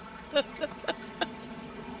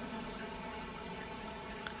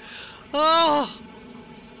 Oh!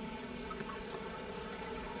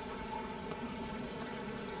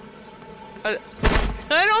 I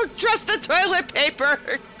don't trust the toilet paper!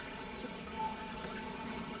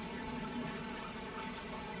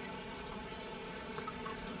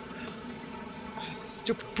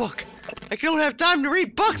 Stupid book. I don't have time to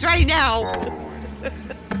read books right now!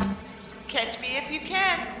 Catch me if you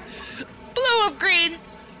can. Blue of green.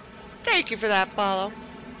 Thank you for that follow.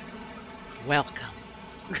 Welcome.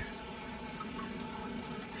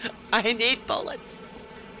 I need bullets.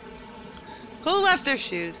 Who left their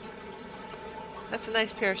shoes? That's a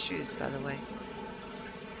nice pair of shoes, by the way.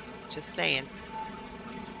 Just saying.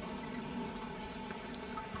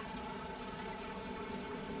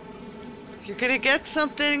 You're gonna get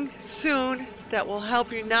something soon that will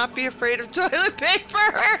help you not be afraid of toilet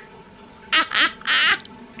paper.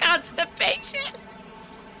 Constipation.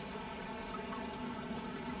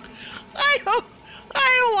 I don't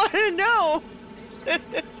want to know.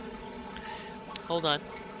 Hold on.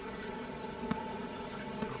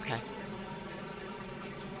 Okay.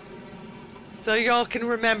 So y'all can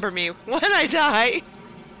remember me when I die.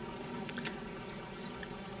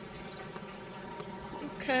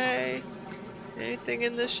 Okay. Anything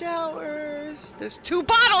in the showers? There's 2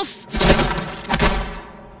 bottles.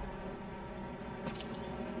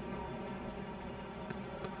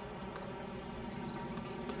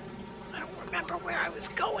 Where I was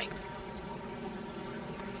going.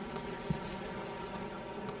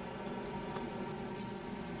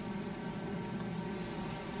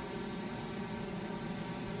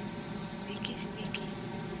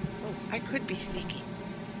 I could be sneaky.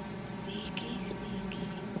 Sneaky, sneaky.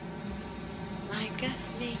 Like a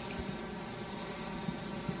snake.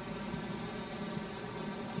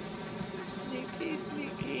 Sneaky,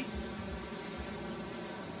 sneaky.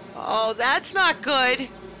 Oh, that's not good.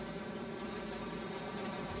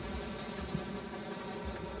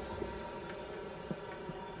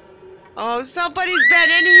 Oh, somebody's been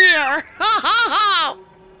in here.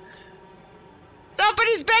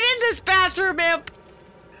 Somebody's been in this bathroom, imp.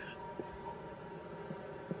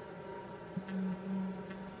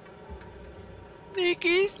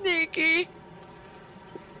 Sneaky, sneaky.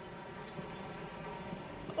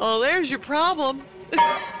 Oh, there's your problem.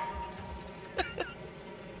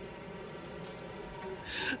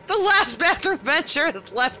 The last bathroom venture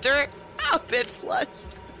has left her a bit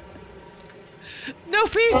flushed. No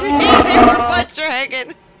pee-pee, they were butt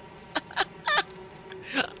dragging.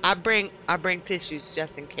 I bring tissues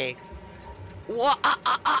just in case.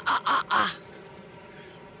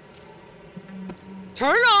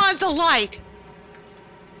 Turn on the light.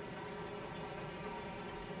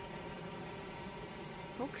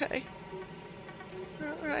 Okay.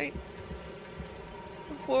 All right.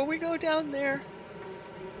 Before we go down there.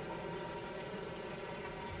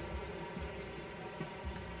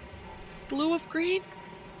 Blue of green?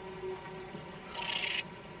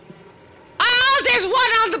 Oh, there's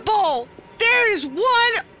one on the bowl! There is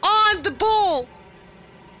one on the bowl!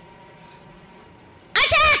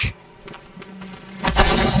 Attack!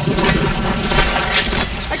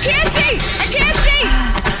 I can't see! I can't see!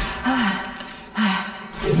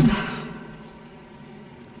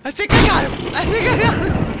 I think I got him! I think I got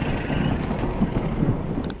him!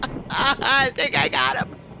 I think I got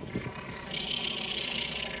him!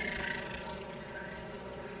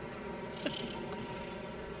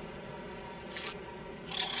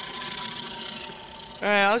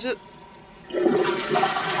 Alright, I'll just...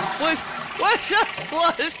 What just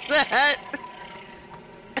was that?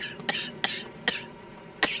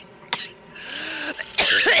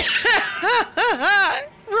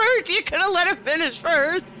 Rude, you could have let him finish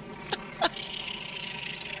first.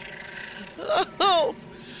 Oh,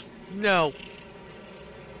 no.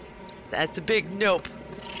 That's a big nope.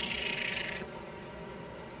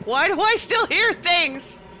 Why do I still hear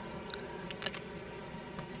things?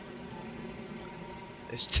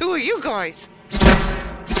 There's two of you guys.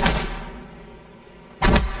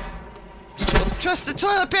 Don't trust the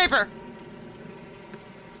toilet paper.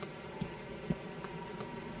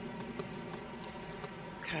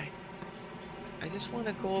 Okay. I just want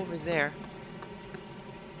to go over there.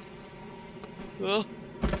 Oh.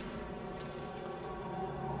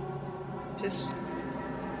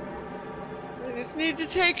 I just need to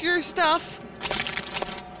take your stuff.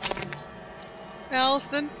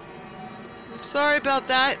 Allison. I'm sorry about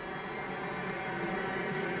that.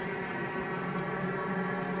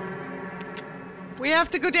 We have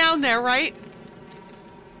to go down there, right?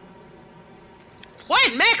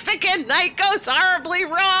 When Mexican night goes horribly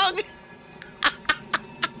wrong!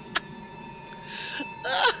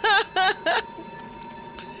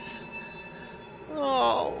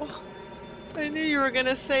 Oh, I knew you were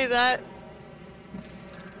gonna say that.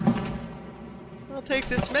 I'll take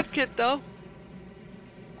this medkit though.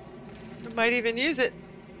 I might even use it.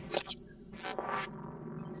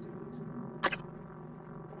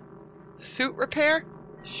 Suit repair?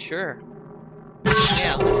 Sure.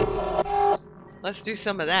 Yeah, let's do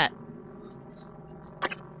some of that.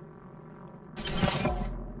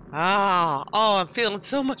 Ah, oh, I'm feeling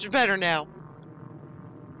so much better now.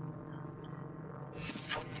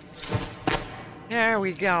 There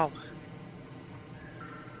we go.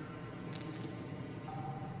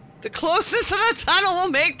 The closeness of the tunnel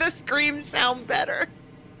will make the scream sound better.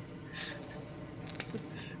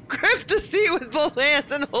 Grip the seat with both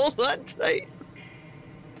hands and hold on tight.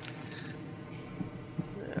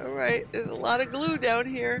 Alright, there's a lot of glue down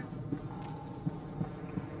here.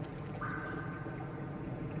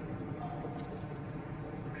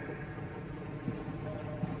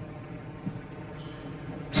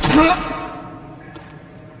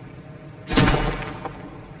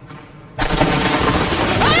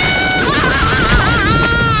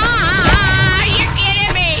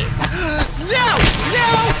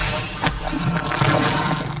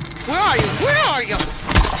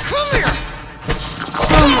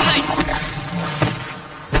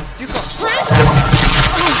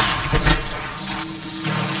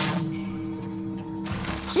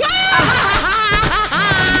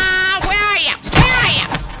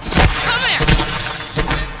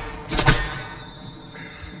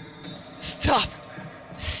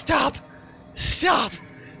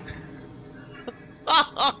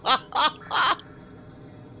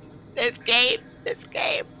 game. This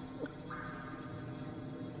game.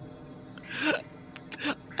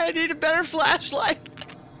 I need a better flashlight.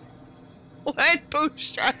 When boom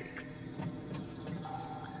strikes.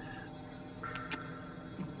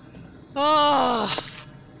 Oh.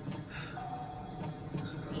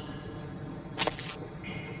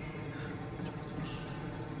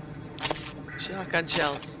 Shotgun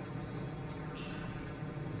shells.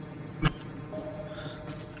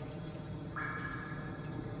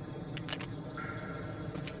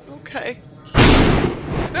 Okay.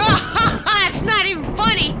 It's not even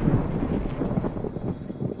funny.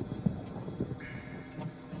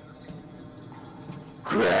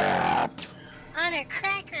 Crap. On a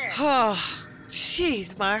cracker. Oh,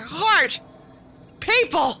 jeez, my heart.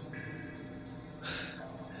 People.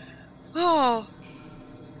 Oh.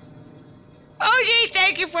 Oh, gee,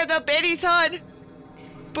 thank you for the biddies, hon.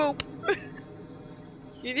 Boop.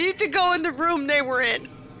 You need to go in the room they were in.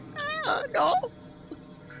 No.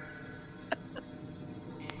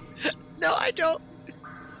 No, I don't.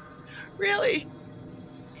 Really?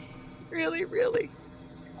 Really, really?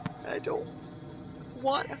 I don't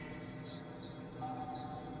wanna.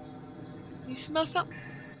 You smell something?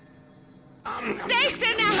 Steak's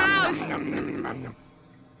in the house!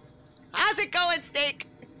 How's it going, Steak?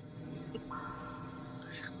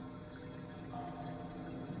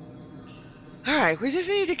 Alright, we just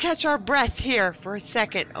need to catch our breath here for a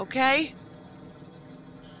second, okay?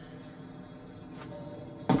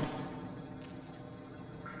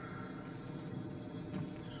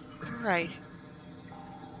 Alright.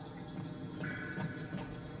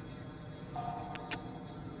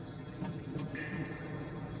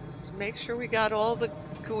 Let's make sure we got all the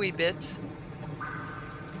gooey bits.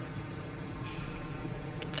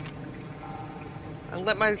 I'll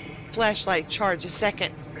let my flashlight charge a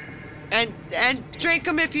second. And drink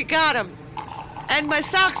them if you got them. And my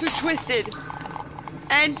socks are twisted.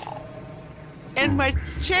 And my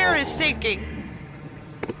chair is sinking.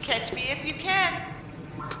 Catch me if you can.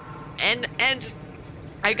 And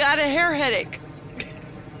I got a hair headache.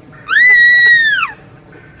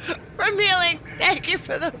 From healing. Thank you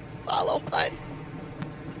for the follow button.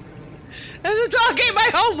 And the dog ate my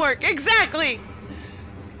homework. Exactly.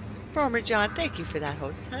 Farmer John, thank you for that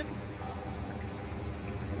host, hon.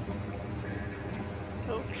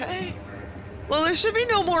 Okay. Well, there should be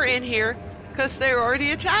no more in here, because they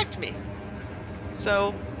already attacked me.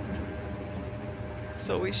 So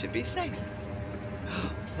we should be safe.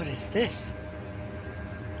 What is this?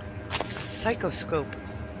 A psychoscope.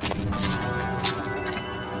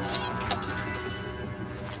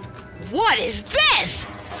 What is this?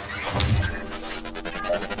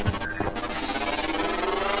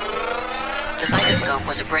 The psychoscope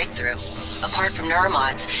was a breakthrough. Apart from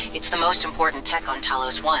neuromods, it's the most important tech on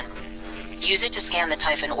Talos 1. Use it to scan the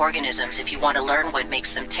Typhon organisms if you want to learn what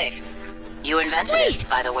makes them tick. You invented it,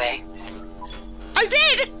 by the way. I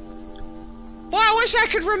did! Well, I wish I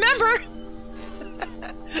could remember.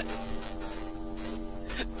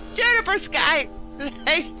 Juniper Sky,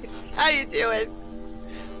 hey, how you doing?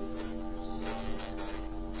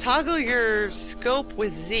 Toggle your scope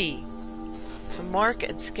with Z to mark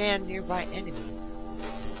and scan nearby enemies.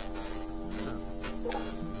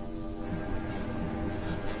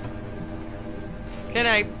 Can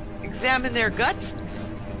I examine their guts?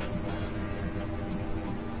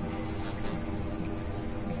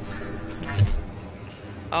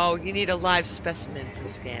 Oh, you need a live specimen for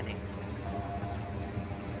scanning.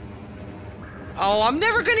 Oh, I'm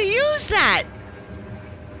never gonna use that!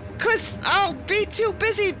 'Cause I'll be too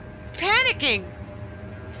busy panicking.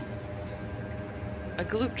 A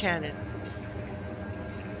glue cannon.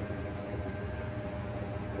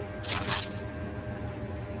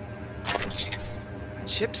 A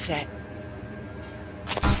chipset.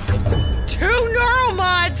 2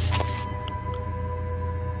 neuromods!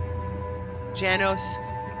 Janos,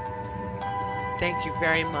 thank you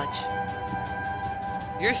very much.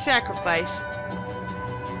 Your sacrifice.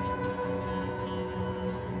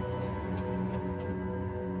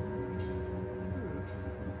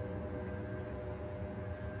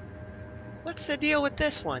 What's the deal with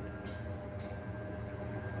this one?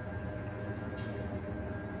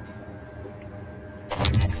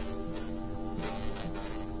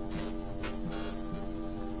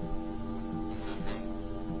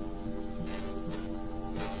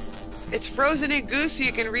 It's frozen in goo so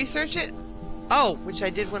you can research it? Oh, which I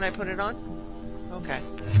did when I put it on? Okay.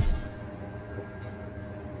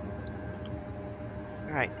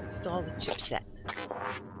 Alright, install the chipset.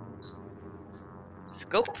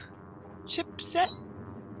 Scope. Chipset.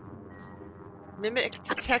 Mimic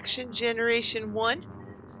detection generation 1.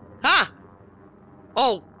 Ha!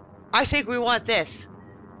 Oh, I think we want this.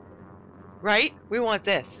 Right? We want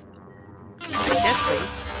this. Yes,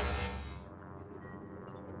 please.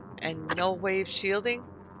 And no wave shielding.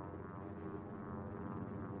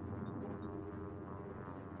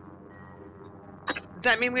 Does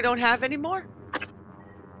that mean we don't have any more?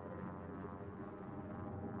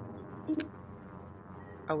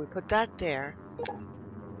 Oh, we put that there.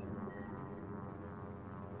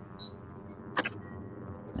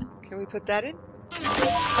 Can we put that in?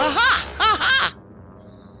 Aha! Aha!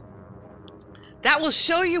 That will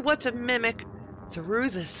show you what's a mimic through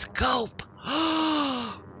the scope.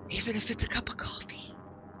 Even if it's a cup of coffee.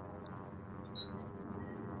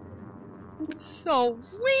 So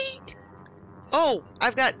sweet! Oh,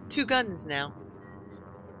 I've got 2 guns now.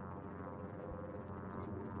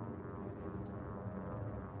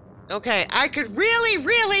 Okay, I could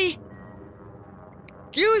really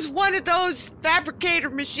use one of those fabricator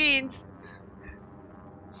machines.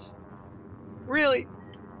 Really.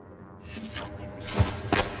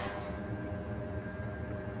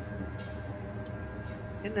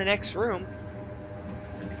 In the next room.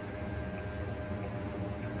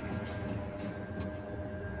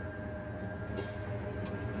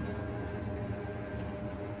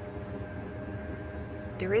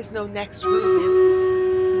 There is no next room.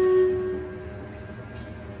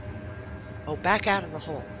 Oh, back out of the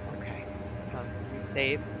hole. Okay.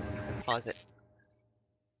 Save and pause it.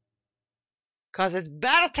 'Cause it's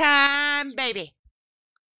battle time, baby.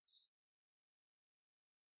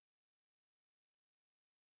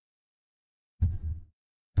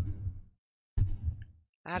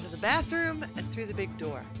 Out of the bathroom and through the big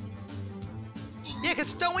door. Yeah,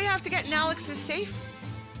 because don't we have to get in Alex's safe?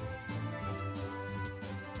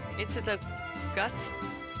 Into the guts?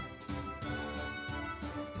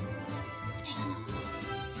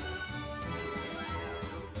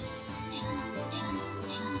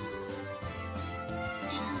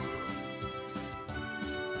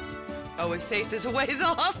 Oh, his safe is a ways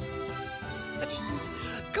off?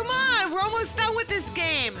 Come on, we're almost done with this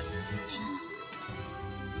game.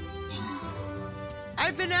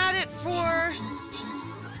 I've been at it for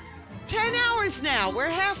 10 hours now. We're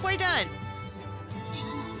halfway done.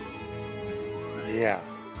 Yeah,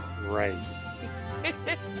 right.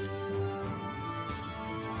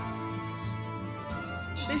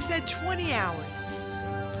 They said 20 hours.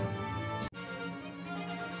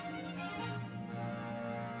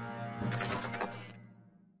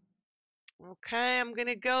 Okay, I'm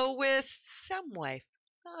gonna go with some wife.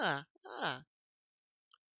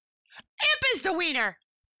 Imp is the wiener!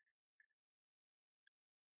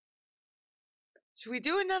 Should we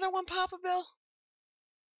do another one, Papa Bill?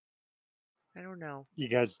 I don't know. You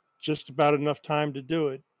got just about enough time to do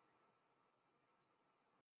it.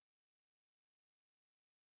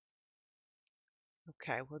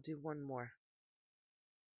 Okay, we'll do one more.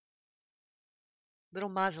 Little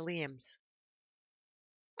mausoleums.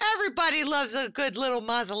 Everybody loves a good little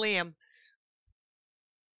mausoleum.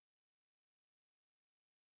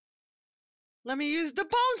 Let me use the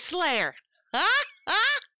Bone Slayer. Huh?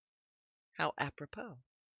 Huh? How apropos.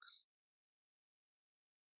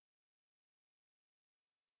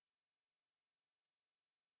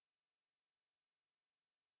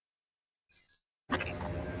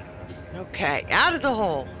 Okay, out of the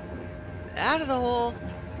hole. Out of the hole.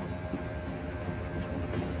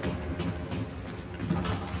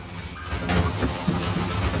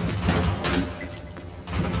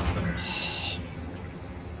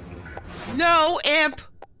 No, Imp.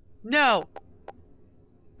 No.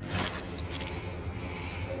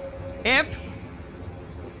 Imp.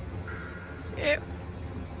 Imp.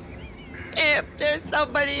 Imp, there's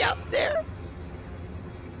somebody up there.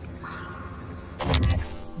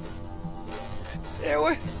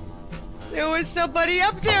 There was somebody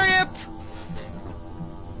up there, Imp.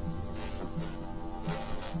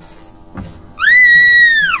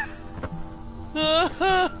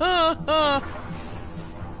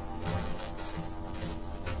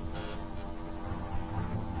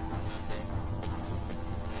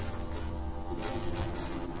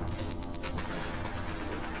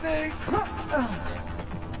 Okay.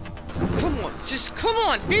 Come on, just come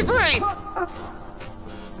on, be brave.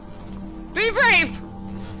 Be brave.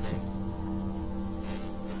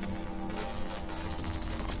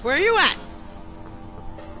 Where are you at?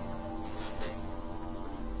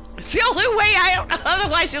 It's the only way out,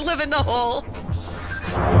 otherwise you live in the hole.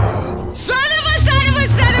 Son of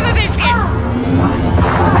a biscuit!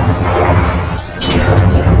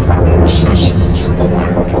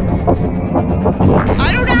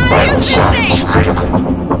 I don't know how to use this thing!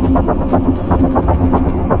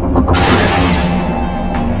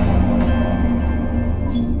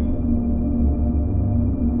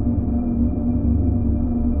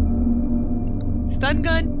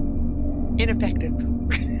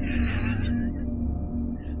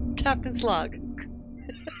 Captain's log.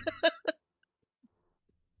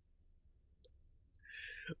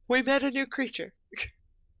 We met a new creature.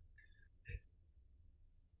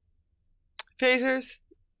 Phasers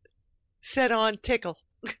set on tickle.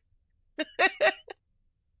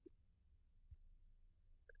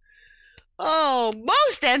 Oh,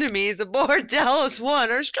 most enemies aboard Delos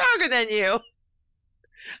 1 are stronger than you.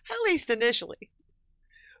 At least initially.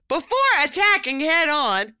 Before attacking head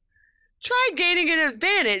on, try gaining an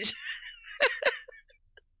advantage.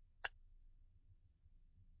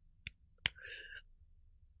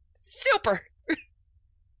 Super.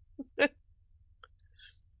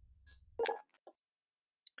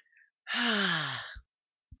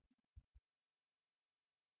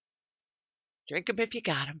 Drink 'em if you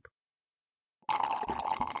got 'em.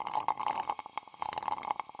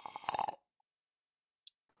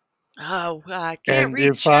 Oh, I can't read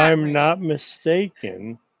if chat I'm right not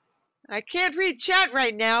mistaken, I can't read chat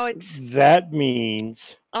right now. It's that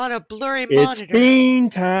means on a blurry it's monitor. bean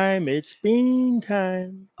time. It's bean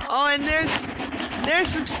time. Oh, and there's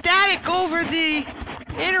some static over the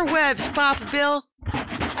interwebs, Papa Bill.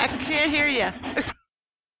 I can't hear you.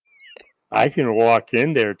 I can walk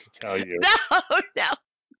in there to tell you. No.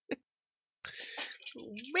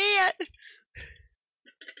 Man.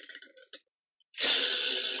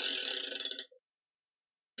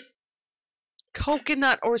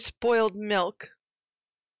 Coconut or spoiled milk?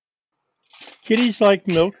 Kitties like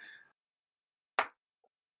milk.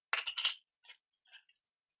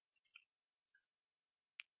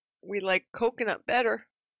 We like coconut better.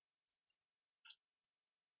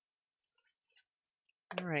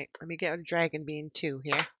 All right, let me get a dragon bean too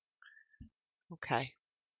here. Okay.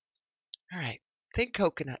 All right. Think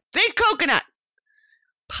coconut. Think coconut!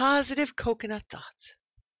 Positive coconut thoughts.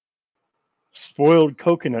 Spoiled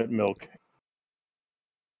coconut milk.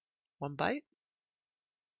 One bite.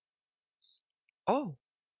 Oh,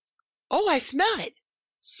 I smell it.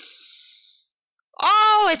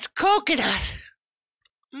 Oh, it's coconut.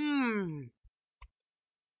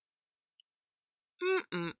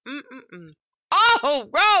 Oh,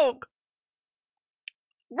 Rogue.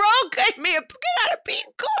 Rogue gave me a get out of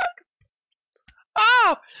bean card.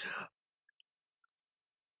 Oh,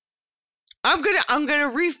 I'm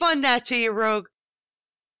gonna refund that to you, Rogue.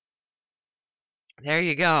 There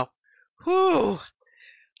you go. Whew.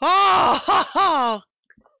 Oh.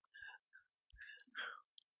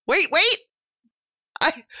 Wait.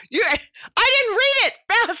 I didn't read it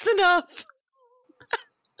fast enough.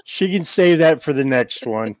 She can save that for the next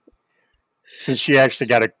one, since she actually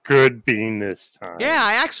got a good bean this time. Yeah,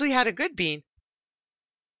 I actually had a good bean.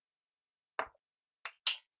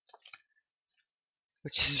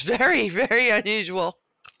 Which is very, very unusual.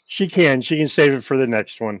 She can save it for the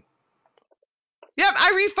next one. Yep,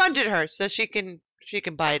 I refunded her, so she can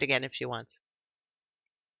buy it again if she wants.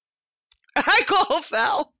 Hi, Cole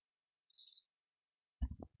Fowl.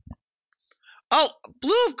 Oh,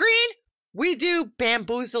 blue of green? We do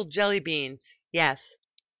bamboozled jelly beans. Yes.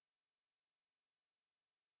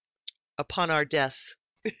 Upon our deaths.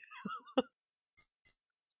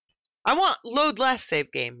 I want load less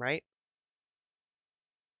save game, right?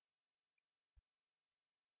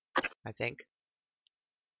 I think.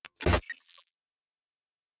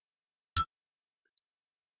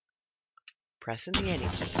 Pressing the any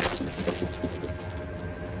key.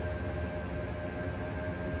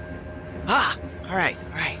 Ah! Alright.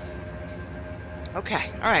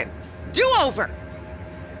 Okay, alright. Do over!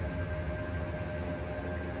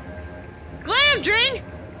 Glamdring!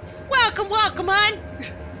 Welcome, hon!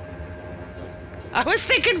 I was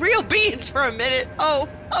thinking real beans for a minute. Oh,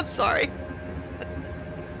 I'm sorry.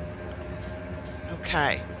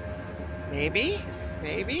 Okay. Maybe.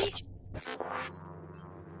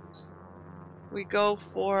 We go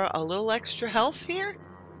for a little extra health here.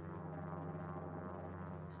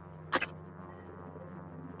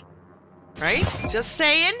 Right? Just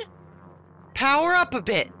saying. Power up a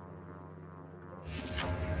bit.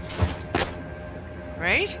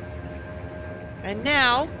 Right? And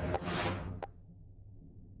now,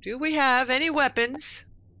 do we have any weapons?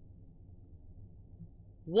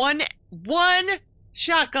 One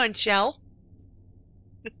shotgun shell.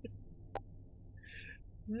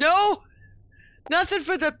 No, nothing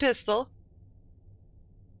for the pistol.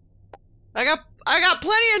 I got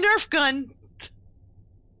plenty of Nerf gun.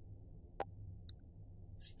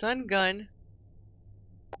 Stun gun.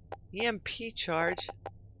 EMP charge.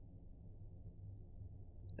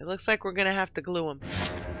 It looks like we're gonna have to glue him.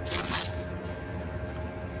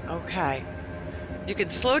 Okay. You can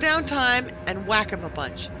slow down time and whack him a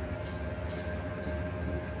bunch.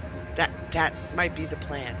 That might be the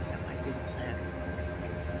plan.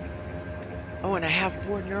 Oh, and I have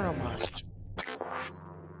 4 neuromods.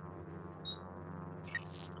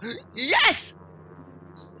 Yes!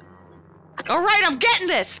 Alright, I'm getting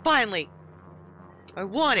this, finally. I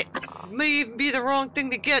want it. It may even be the wrong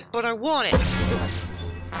thing to get, but I want it.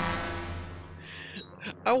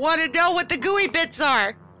 I want to know what the gooey bits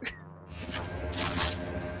are.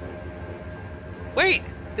 Wait,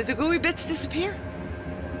 did the gooey bits disappear?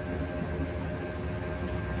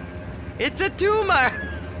 It's a tumor.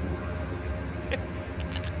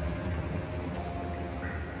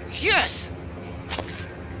 Yes.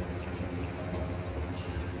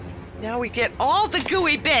 Now we get all the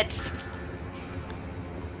gooey bits.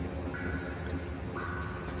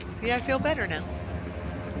 See, I feel better now.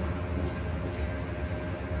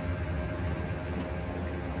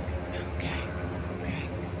 Okay, okay.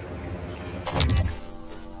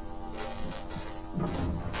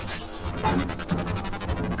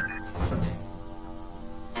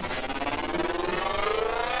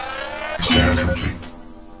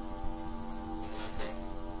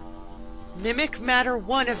 Mimic Matter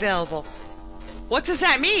 1 available. What does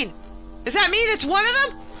that mean? Does that mean it's one of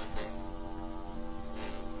them?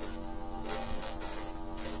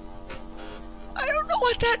 I don't know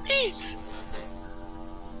what that means.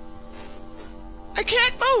 I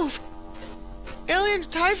can't move. Alien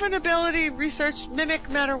Typhon ability research Mimic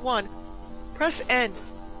Matter 1. Press N.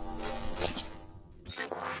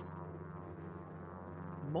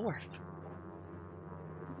 Morph.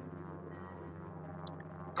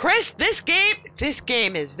 Chris, this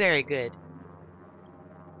game is very good.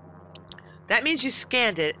 That means you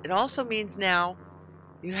scanned it. It also means now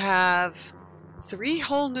you have 3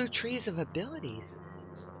 whole new trees of abilities.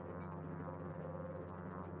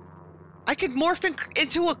 I could morph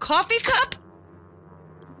into a coffee cup?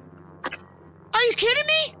 Are you kidding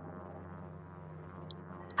me?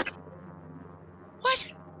 What?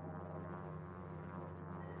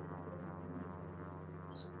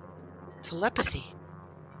 Telepathy.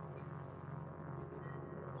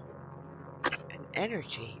 And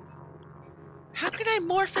energy. How can I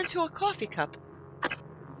morph into a coffee cup?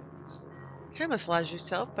 Camouflage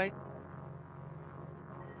yourself by...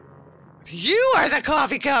 You are the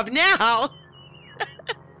coffee cup now!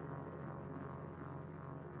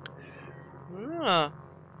 Oh.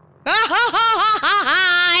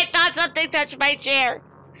 I thought something touched my chair.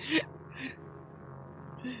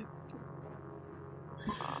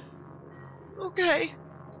 Okay.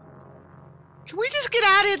 Can we just get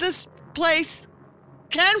out of this place?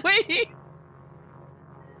 Can we?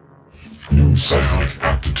 New psionic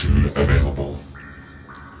aptitude available.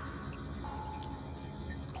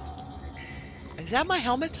 Is that my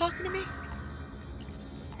helmet talking to me?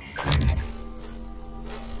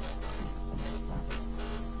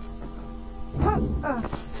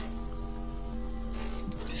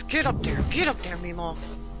 Just get up there, MeeMaw.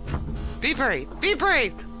 Be brave, be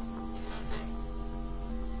brave!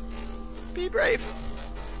 Be brave.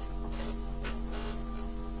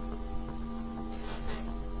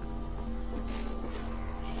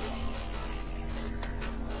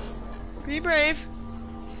 Be brave.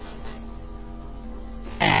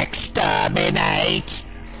 Exterminate!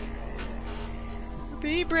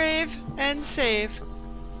 Be brave and save.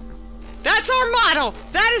 That's our motto!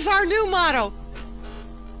 That is our new motto!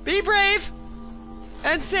 Be brave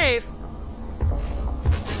and save.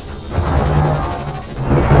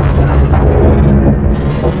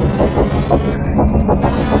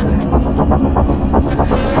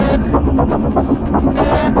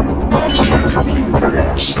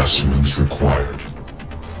 More specimens required.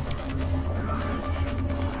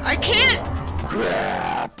 I can't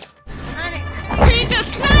Crap! beat the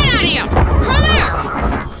snot out of you! Come here!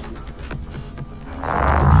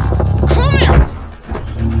 Come here!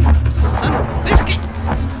 Son of a biscuit!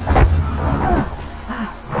 Come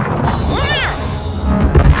here!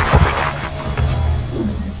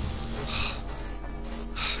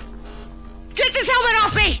 Get this helmet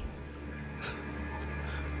off me!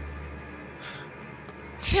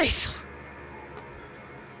 Jeez.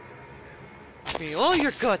 Give me all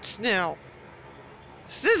your guts now.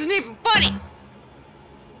 This isn't even funny.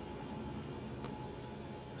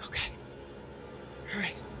 Okay.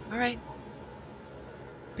 Alright. Alright.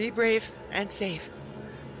 Be brave and safe.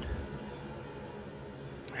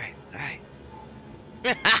 Alright. Alright.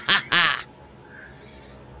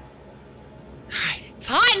 Alright. It's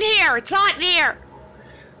hot in here. It's hot in here.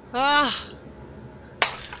 Ah.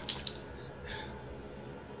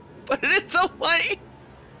 But it is so funny.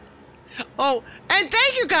 Oh, and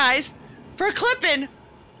thank you guys for clipping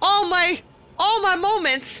all my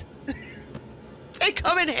moments. They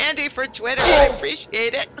come in handy for Twitter. I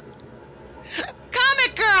appreciate it.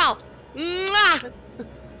 Comic Girl, Mwah!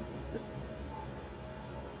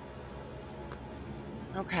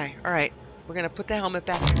 Okay, alright. We're gonna put the helmet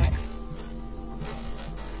back on.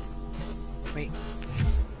 Wait.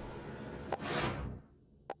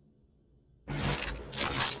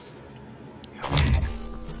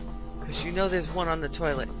 Because you know there's one on the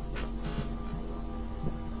toilet.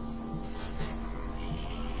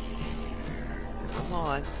 Come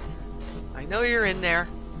on. I know you're in there.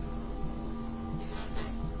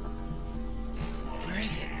 Where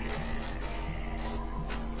is it?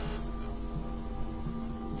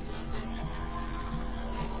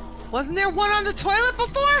 Wasn't there one on the toilet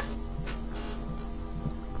before?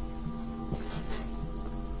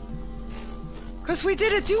 Because we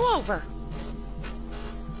did a do-over.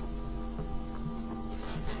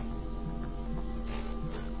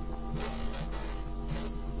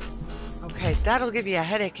 Okay, that'll give you a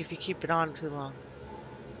headache if you keep it on too long.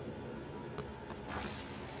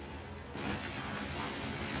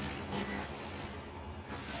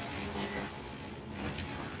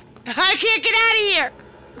 I can't get out of here!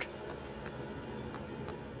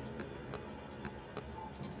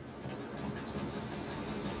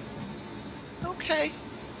 Okay.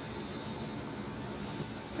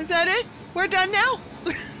 Is that it? We're done now?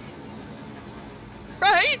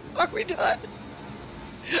 Right? Are we done?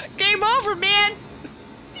 Game over, man!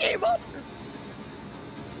 Game over.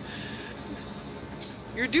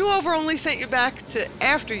 Your do-over only sent you back to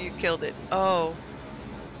after you killed it. Oh.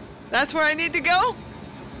 That's where I need to go?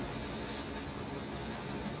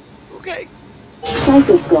 Okay.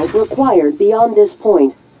 Psychoscope required beyond this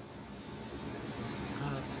point.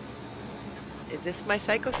 Is this my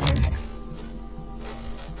psychoscope?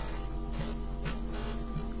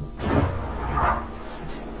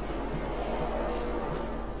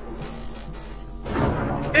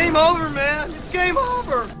 Game over, man! It's game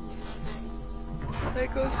over!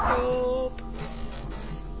 Psychoscope.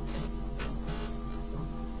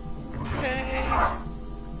 Okay.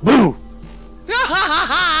 Boo! Ha ha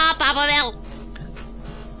ha! Papa Bell!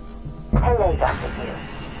 Hello, Dr. Hugh.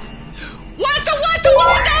 What the?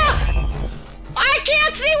 I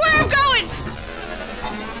can't see where I'm going!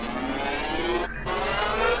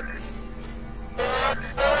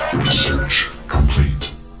 Research complete.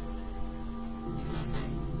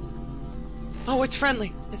 Oh, it's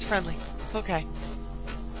friendly. It's friendly. Okay.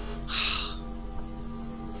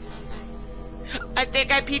 I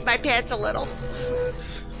think I peed my pants a little.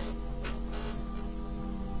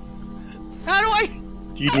 How do I...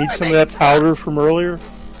 Do you need some of that powder from earlier?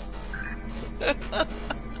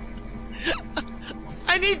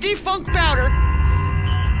 I need defunct powder.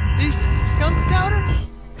 Skunk powder?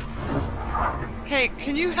 Hey,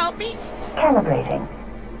 can you help me? Calibrating.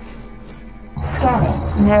 Scanning.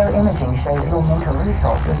 Neuroimaging shows your mental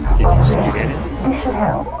resources. Did you see it? This should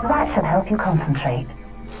help. That should help you concentrate.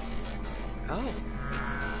 Oh.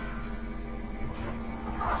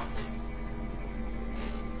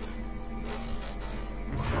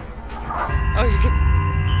 Oh, you can...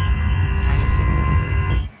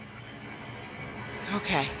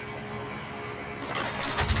 Okay.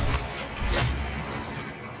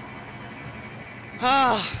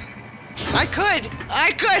 Ah, I could.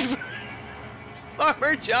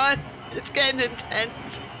 Farmer John, it's getting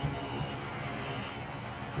intense.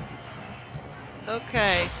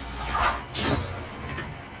 Okay.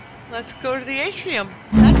 Let's go to the atrium.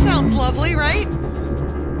 That sounds lovely, right?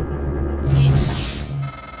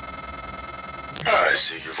 I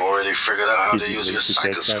see you've already figured out how to use your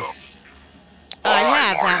psychoscope. I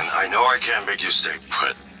have. Morgan, I know I can't make you stay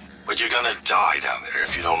put, but you're gonna die down there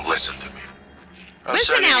if you don't listen to me. I'm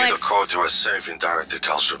sending you the code to a safe in Director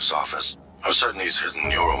Kalstrup's office. I'm certain he's hidden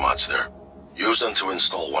neuromods there. Use them to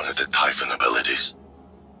install one of the Typhon abilities.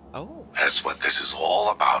 Oh. That's what this is all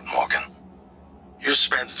about, Morgan. You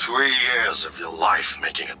spent 3 years of your life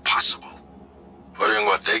making it possible. Putting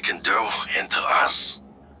what they can do into us.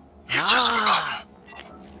 You've just forgotten.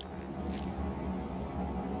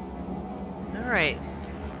 Alright.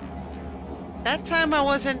 That time I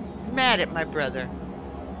wasn't mad at my brother.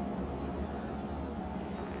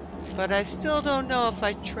 But I still don't know if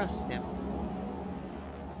I trust him.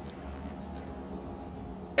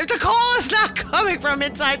 If the call is not coming from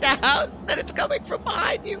inside the house, then it's coming from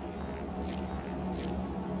behind you.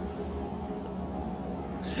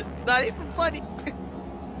 Not even funny.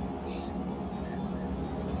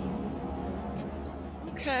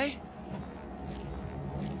 Okay.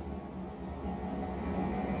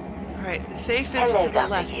 Alright, the safe is to the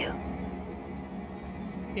left.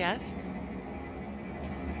 Yes?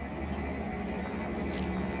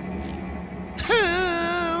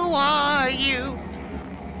 Who are you?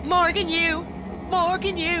 Morgan, you.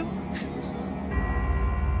 Morgan, you.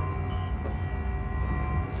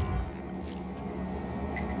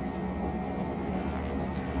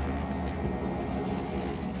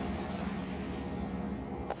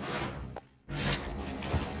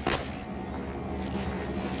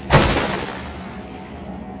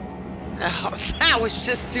 Oh, that was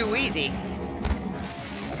just too easy.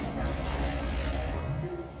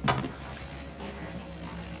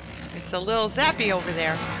 It's a little zappy over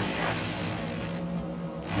there.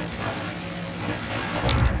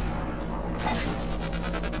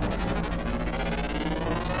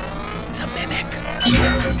 It's a mimic.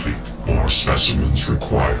 Scan complete. More specimens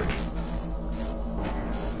required.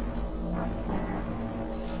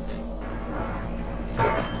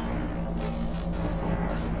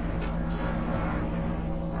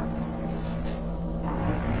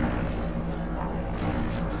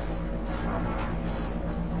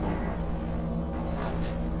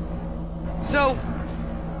 So,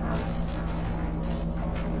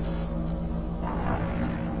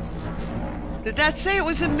 did that say it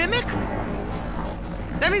was a mimic?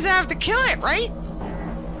 That means I have to kill it, right?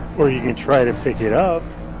 Or you can try to pick it up.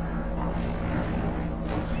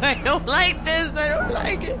 I don't like this. I don't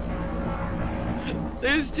like it.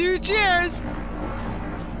 There's 2 chairs.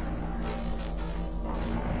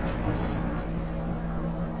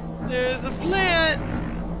 There's a plant.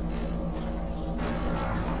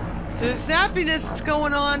 There's zappiness that's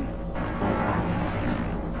going on.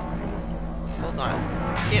 Hold on.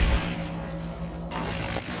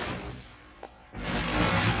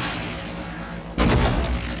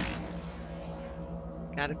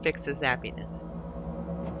 Gotta fix the zappiness.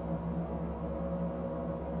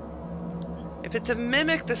 If it's a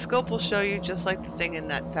mimic, the scope will show you just like the thing in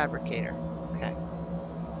that fabricator. Okay.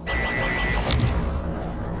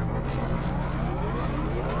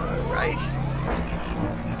 Alright.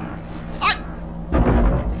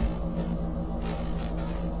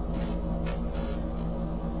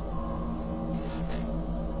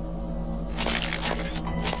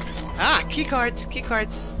 Ah, key cards,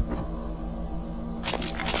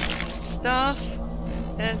 stuff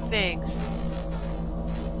and things.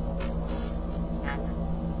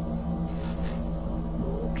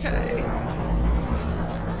 Okay.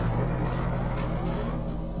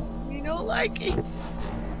 You don't like it.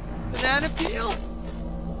 Banana peel.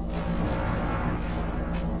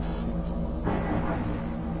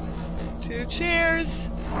 Two chairs.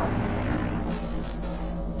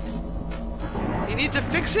 You need to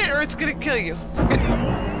fix it or it's gonna kill you.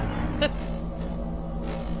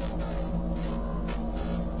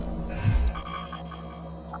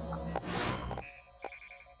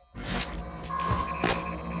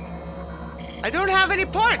 I don't have any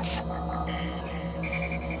parts.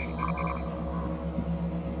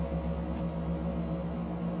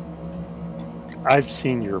 I've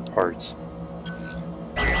seen your parts.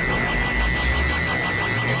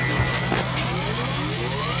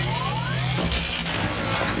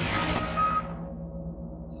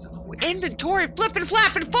 Inventory flippin'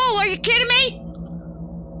 flappin' full, are you kidding me?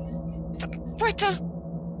 What the?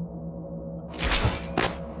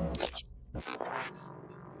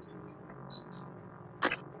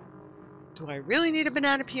 Do I really need a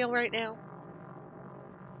banana peel right now?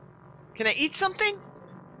 Can I eat something?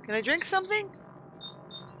 Can I drink something?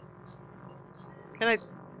 Can I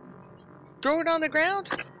throw it on the ground?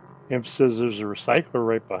 Imp says there's a recycler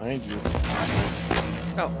right behind you.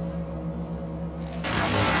 Oh.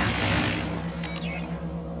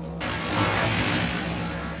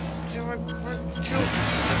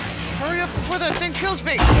 Hurry up before that thing kills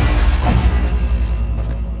me!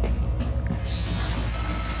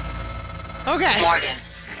 Okay. Morgan,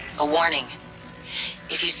 a warning.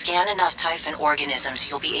 If you scan enough Typhon organisms,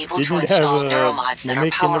 you'll be able to install neuromods that are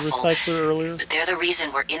powerful, but they're the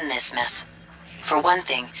reason we're in this mess. For one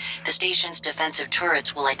thing, the station's defensive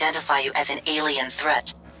turrets will identify you as an alien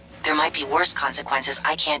threat. There might be worse consequences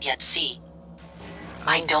I can't yet see.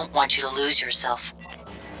 I don't want you to lose yourself.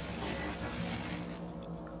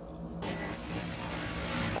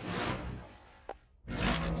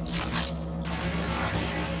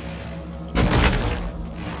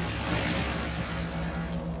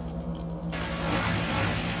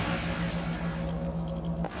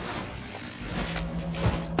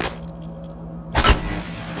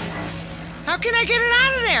 How can I get it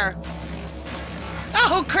out of there?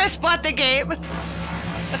 Oh, Chris bought the game.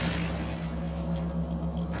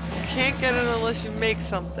 Can't get it unless you make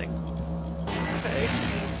something. Okay.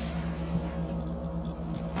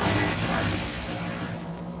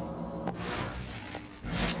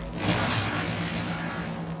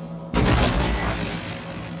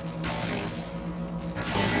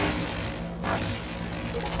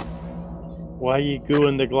 Why are you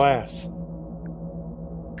gooing the glass?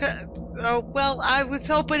 Oh, well, I was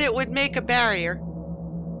hoping it would make a barrier.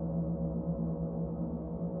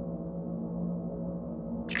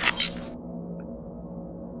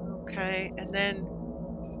 Okay, and then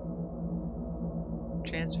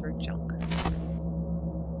transfer junk.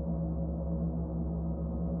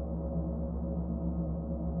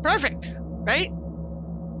 Perfect, right?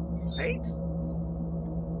 Right?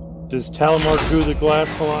 Does Talamar chew the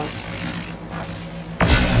glass a lot?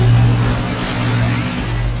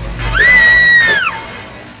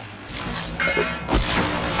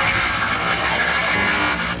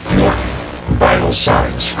 Vital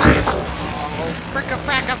signs critical.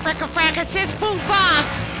 Oh, fricka, assist, boom, bomb!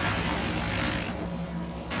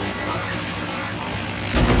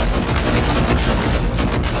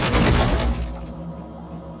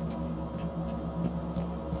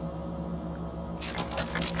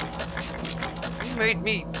 You made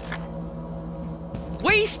me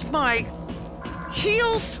waste my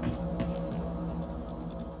heals.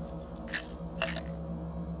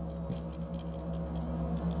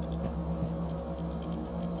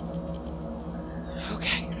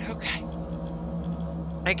 Okay.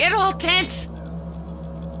 I get all tense.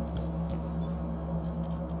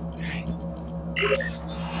 Alright.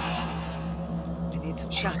 I need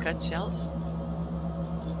some shotgun shells.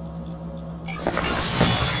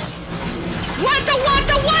 What the?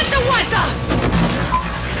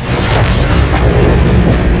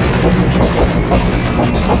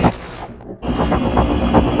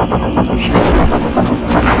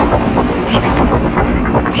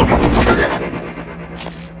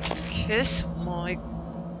 Kiss my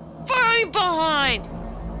furry behind!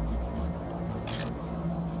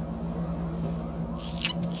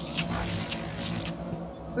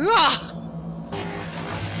 Ugh!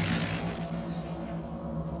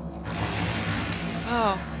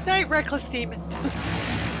 Oh, night, reckless demon.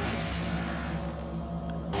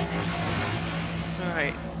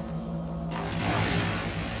 Alright.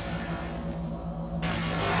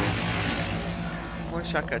 More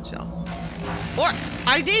shotgun shells. More!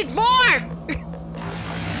 I need more!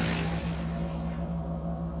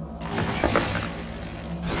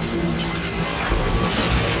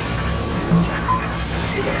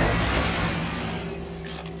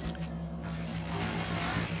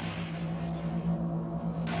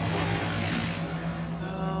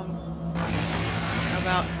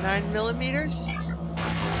 About 9mm.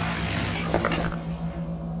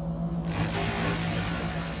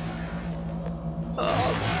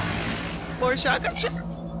 Oh, more shotgun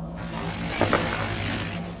shells.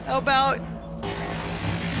 How about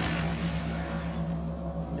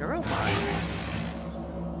neuromod?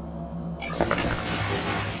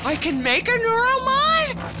 I can make a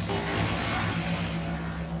neuromod?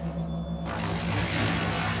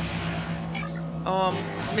 Oh, I'm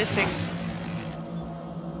missing.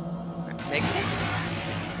 Make it?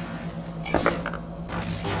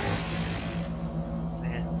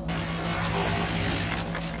 Man.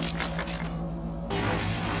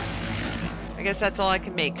 I guess that's all I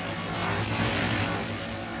can make.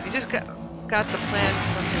 You just got the plan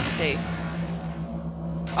from his safe.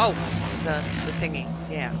 Oh, the thingy.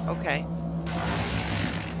 Yeah, okay.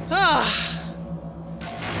 Ah.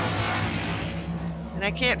 And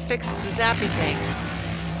I can't fix the zappy thing.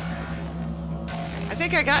 I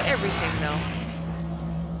think I got everything though.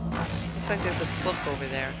 Looks like there's a book over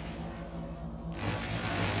there.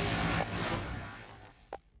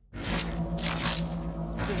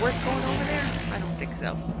 Is it worth going over there? I don't think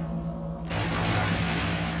so.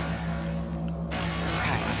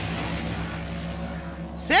 Okay.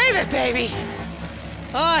 Save it, baby!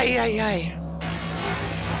 Ay, ay, ay.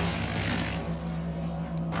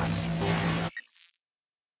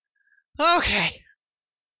 Okay.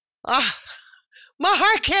 Ah, my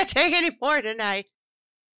heart can't take any more tonight.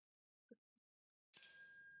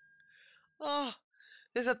 Oh,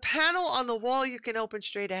 there's a panel on the wall you can open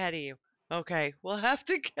straight ahead of you. Okay, we'll have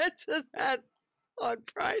to get to that on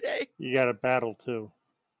Friday. You got a battle too.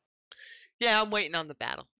 Yeah, I'm waiting on the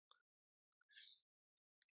battle.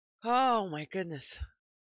 Oh my goodness.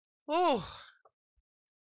 Oh,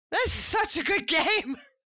 this is such a good game.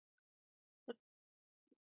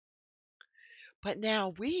 But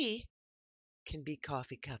now we can be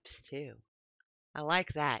coffee cups too. I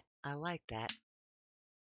like that. I like that.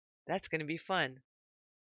 That's going to be fun.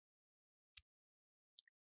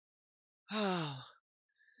 Oh.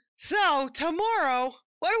 So, tomorrow,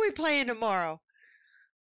 what are we playing tomorrow?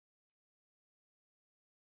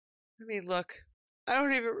 Let me look. I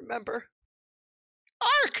don't even remember.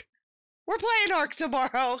 Ark! We're playing Ark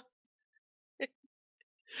tomorrow.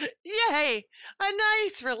 Yay! A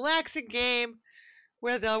nice, relaxing game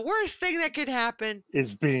where the worst thing that could happen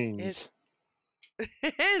is beans.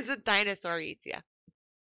 Is a dinosaur eats you.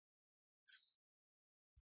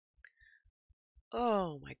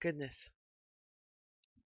 Oh my goodness.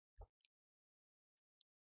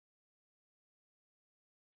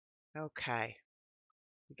 Okay.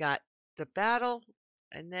 We got the battle,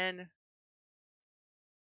 and then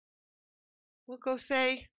we'll go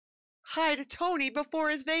say hi to Tony before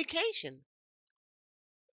his vacation.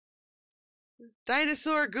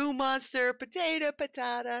 Dinosaur, goo monster, potato,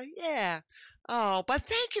 patata. Yeah. Oh, but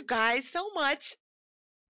thank you guys so much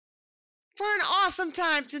for an awesome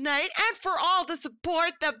time tonight and for all the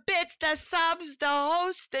support, the bits, the subs, the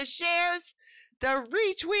hosts, the shares, the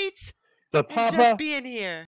retweets, the and just being here.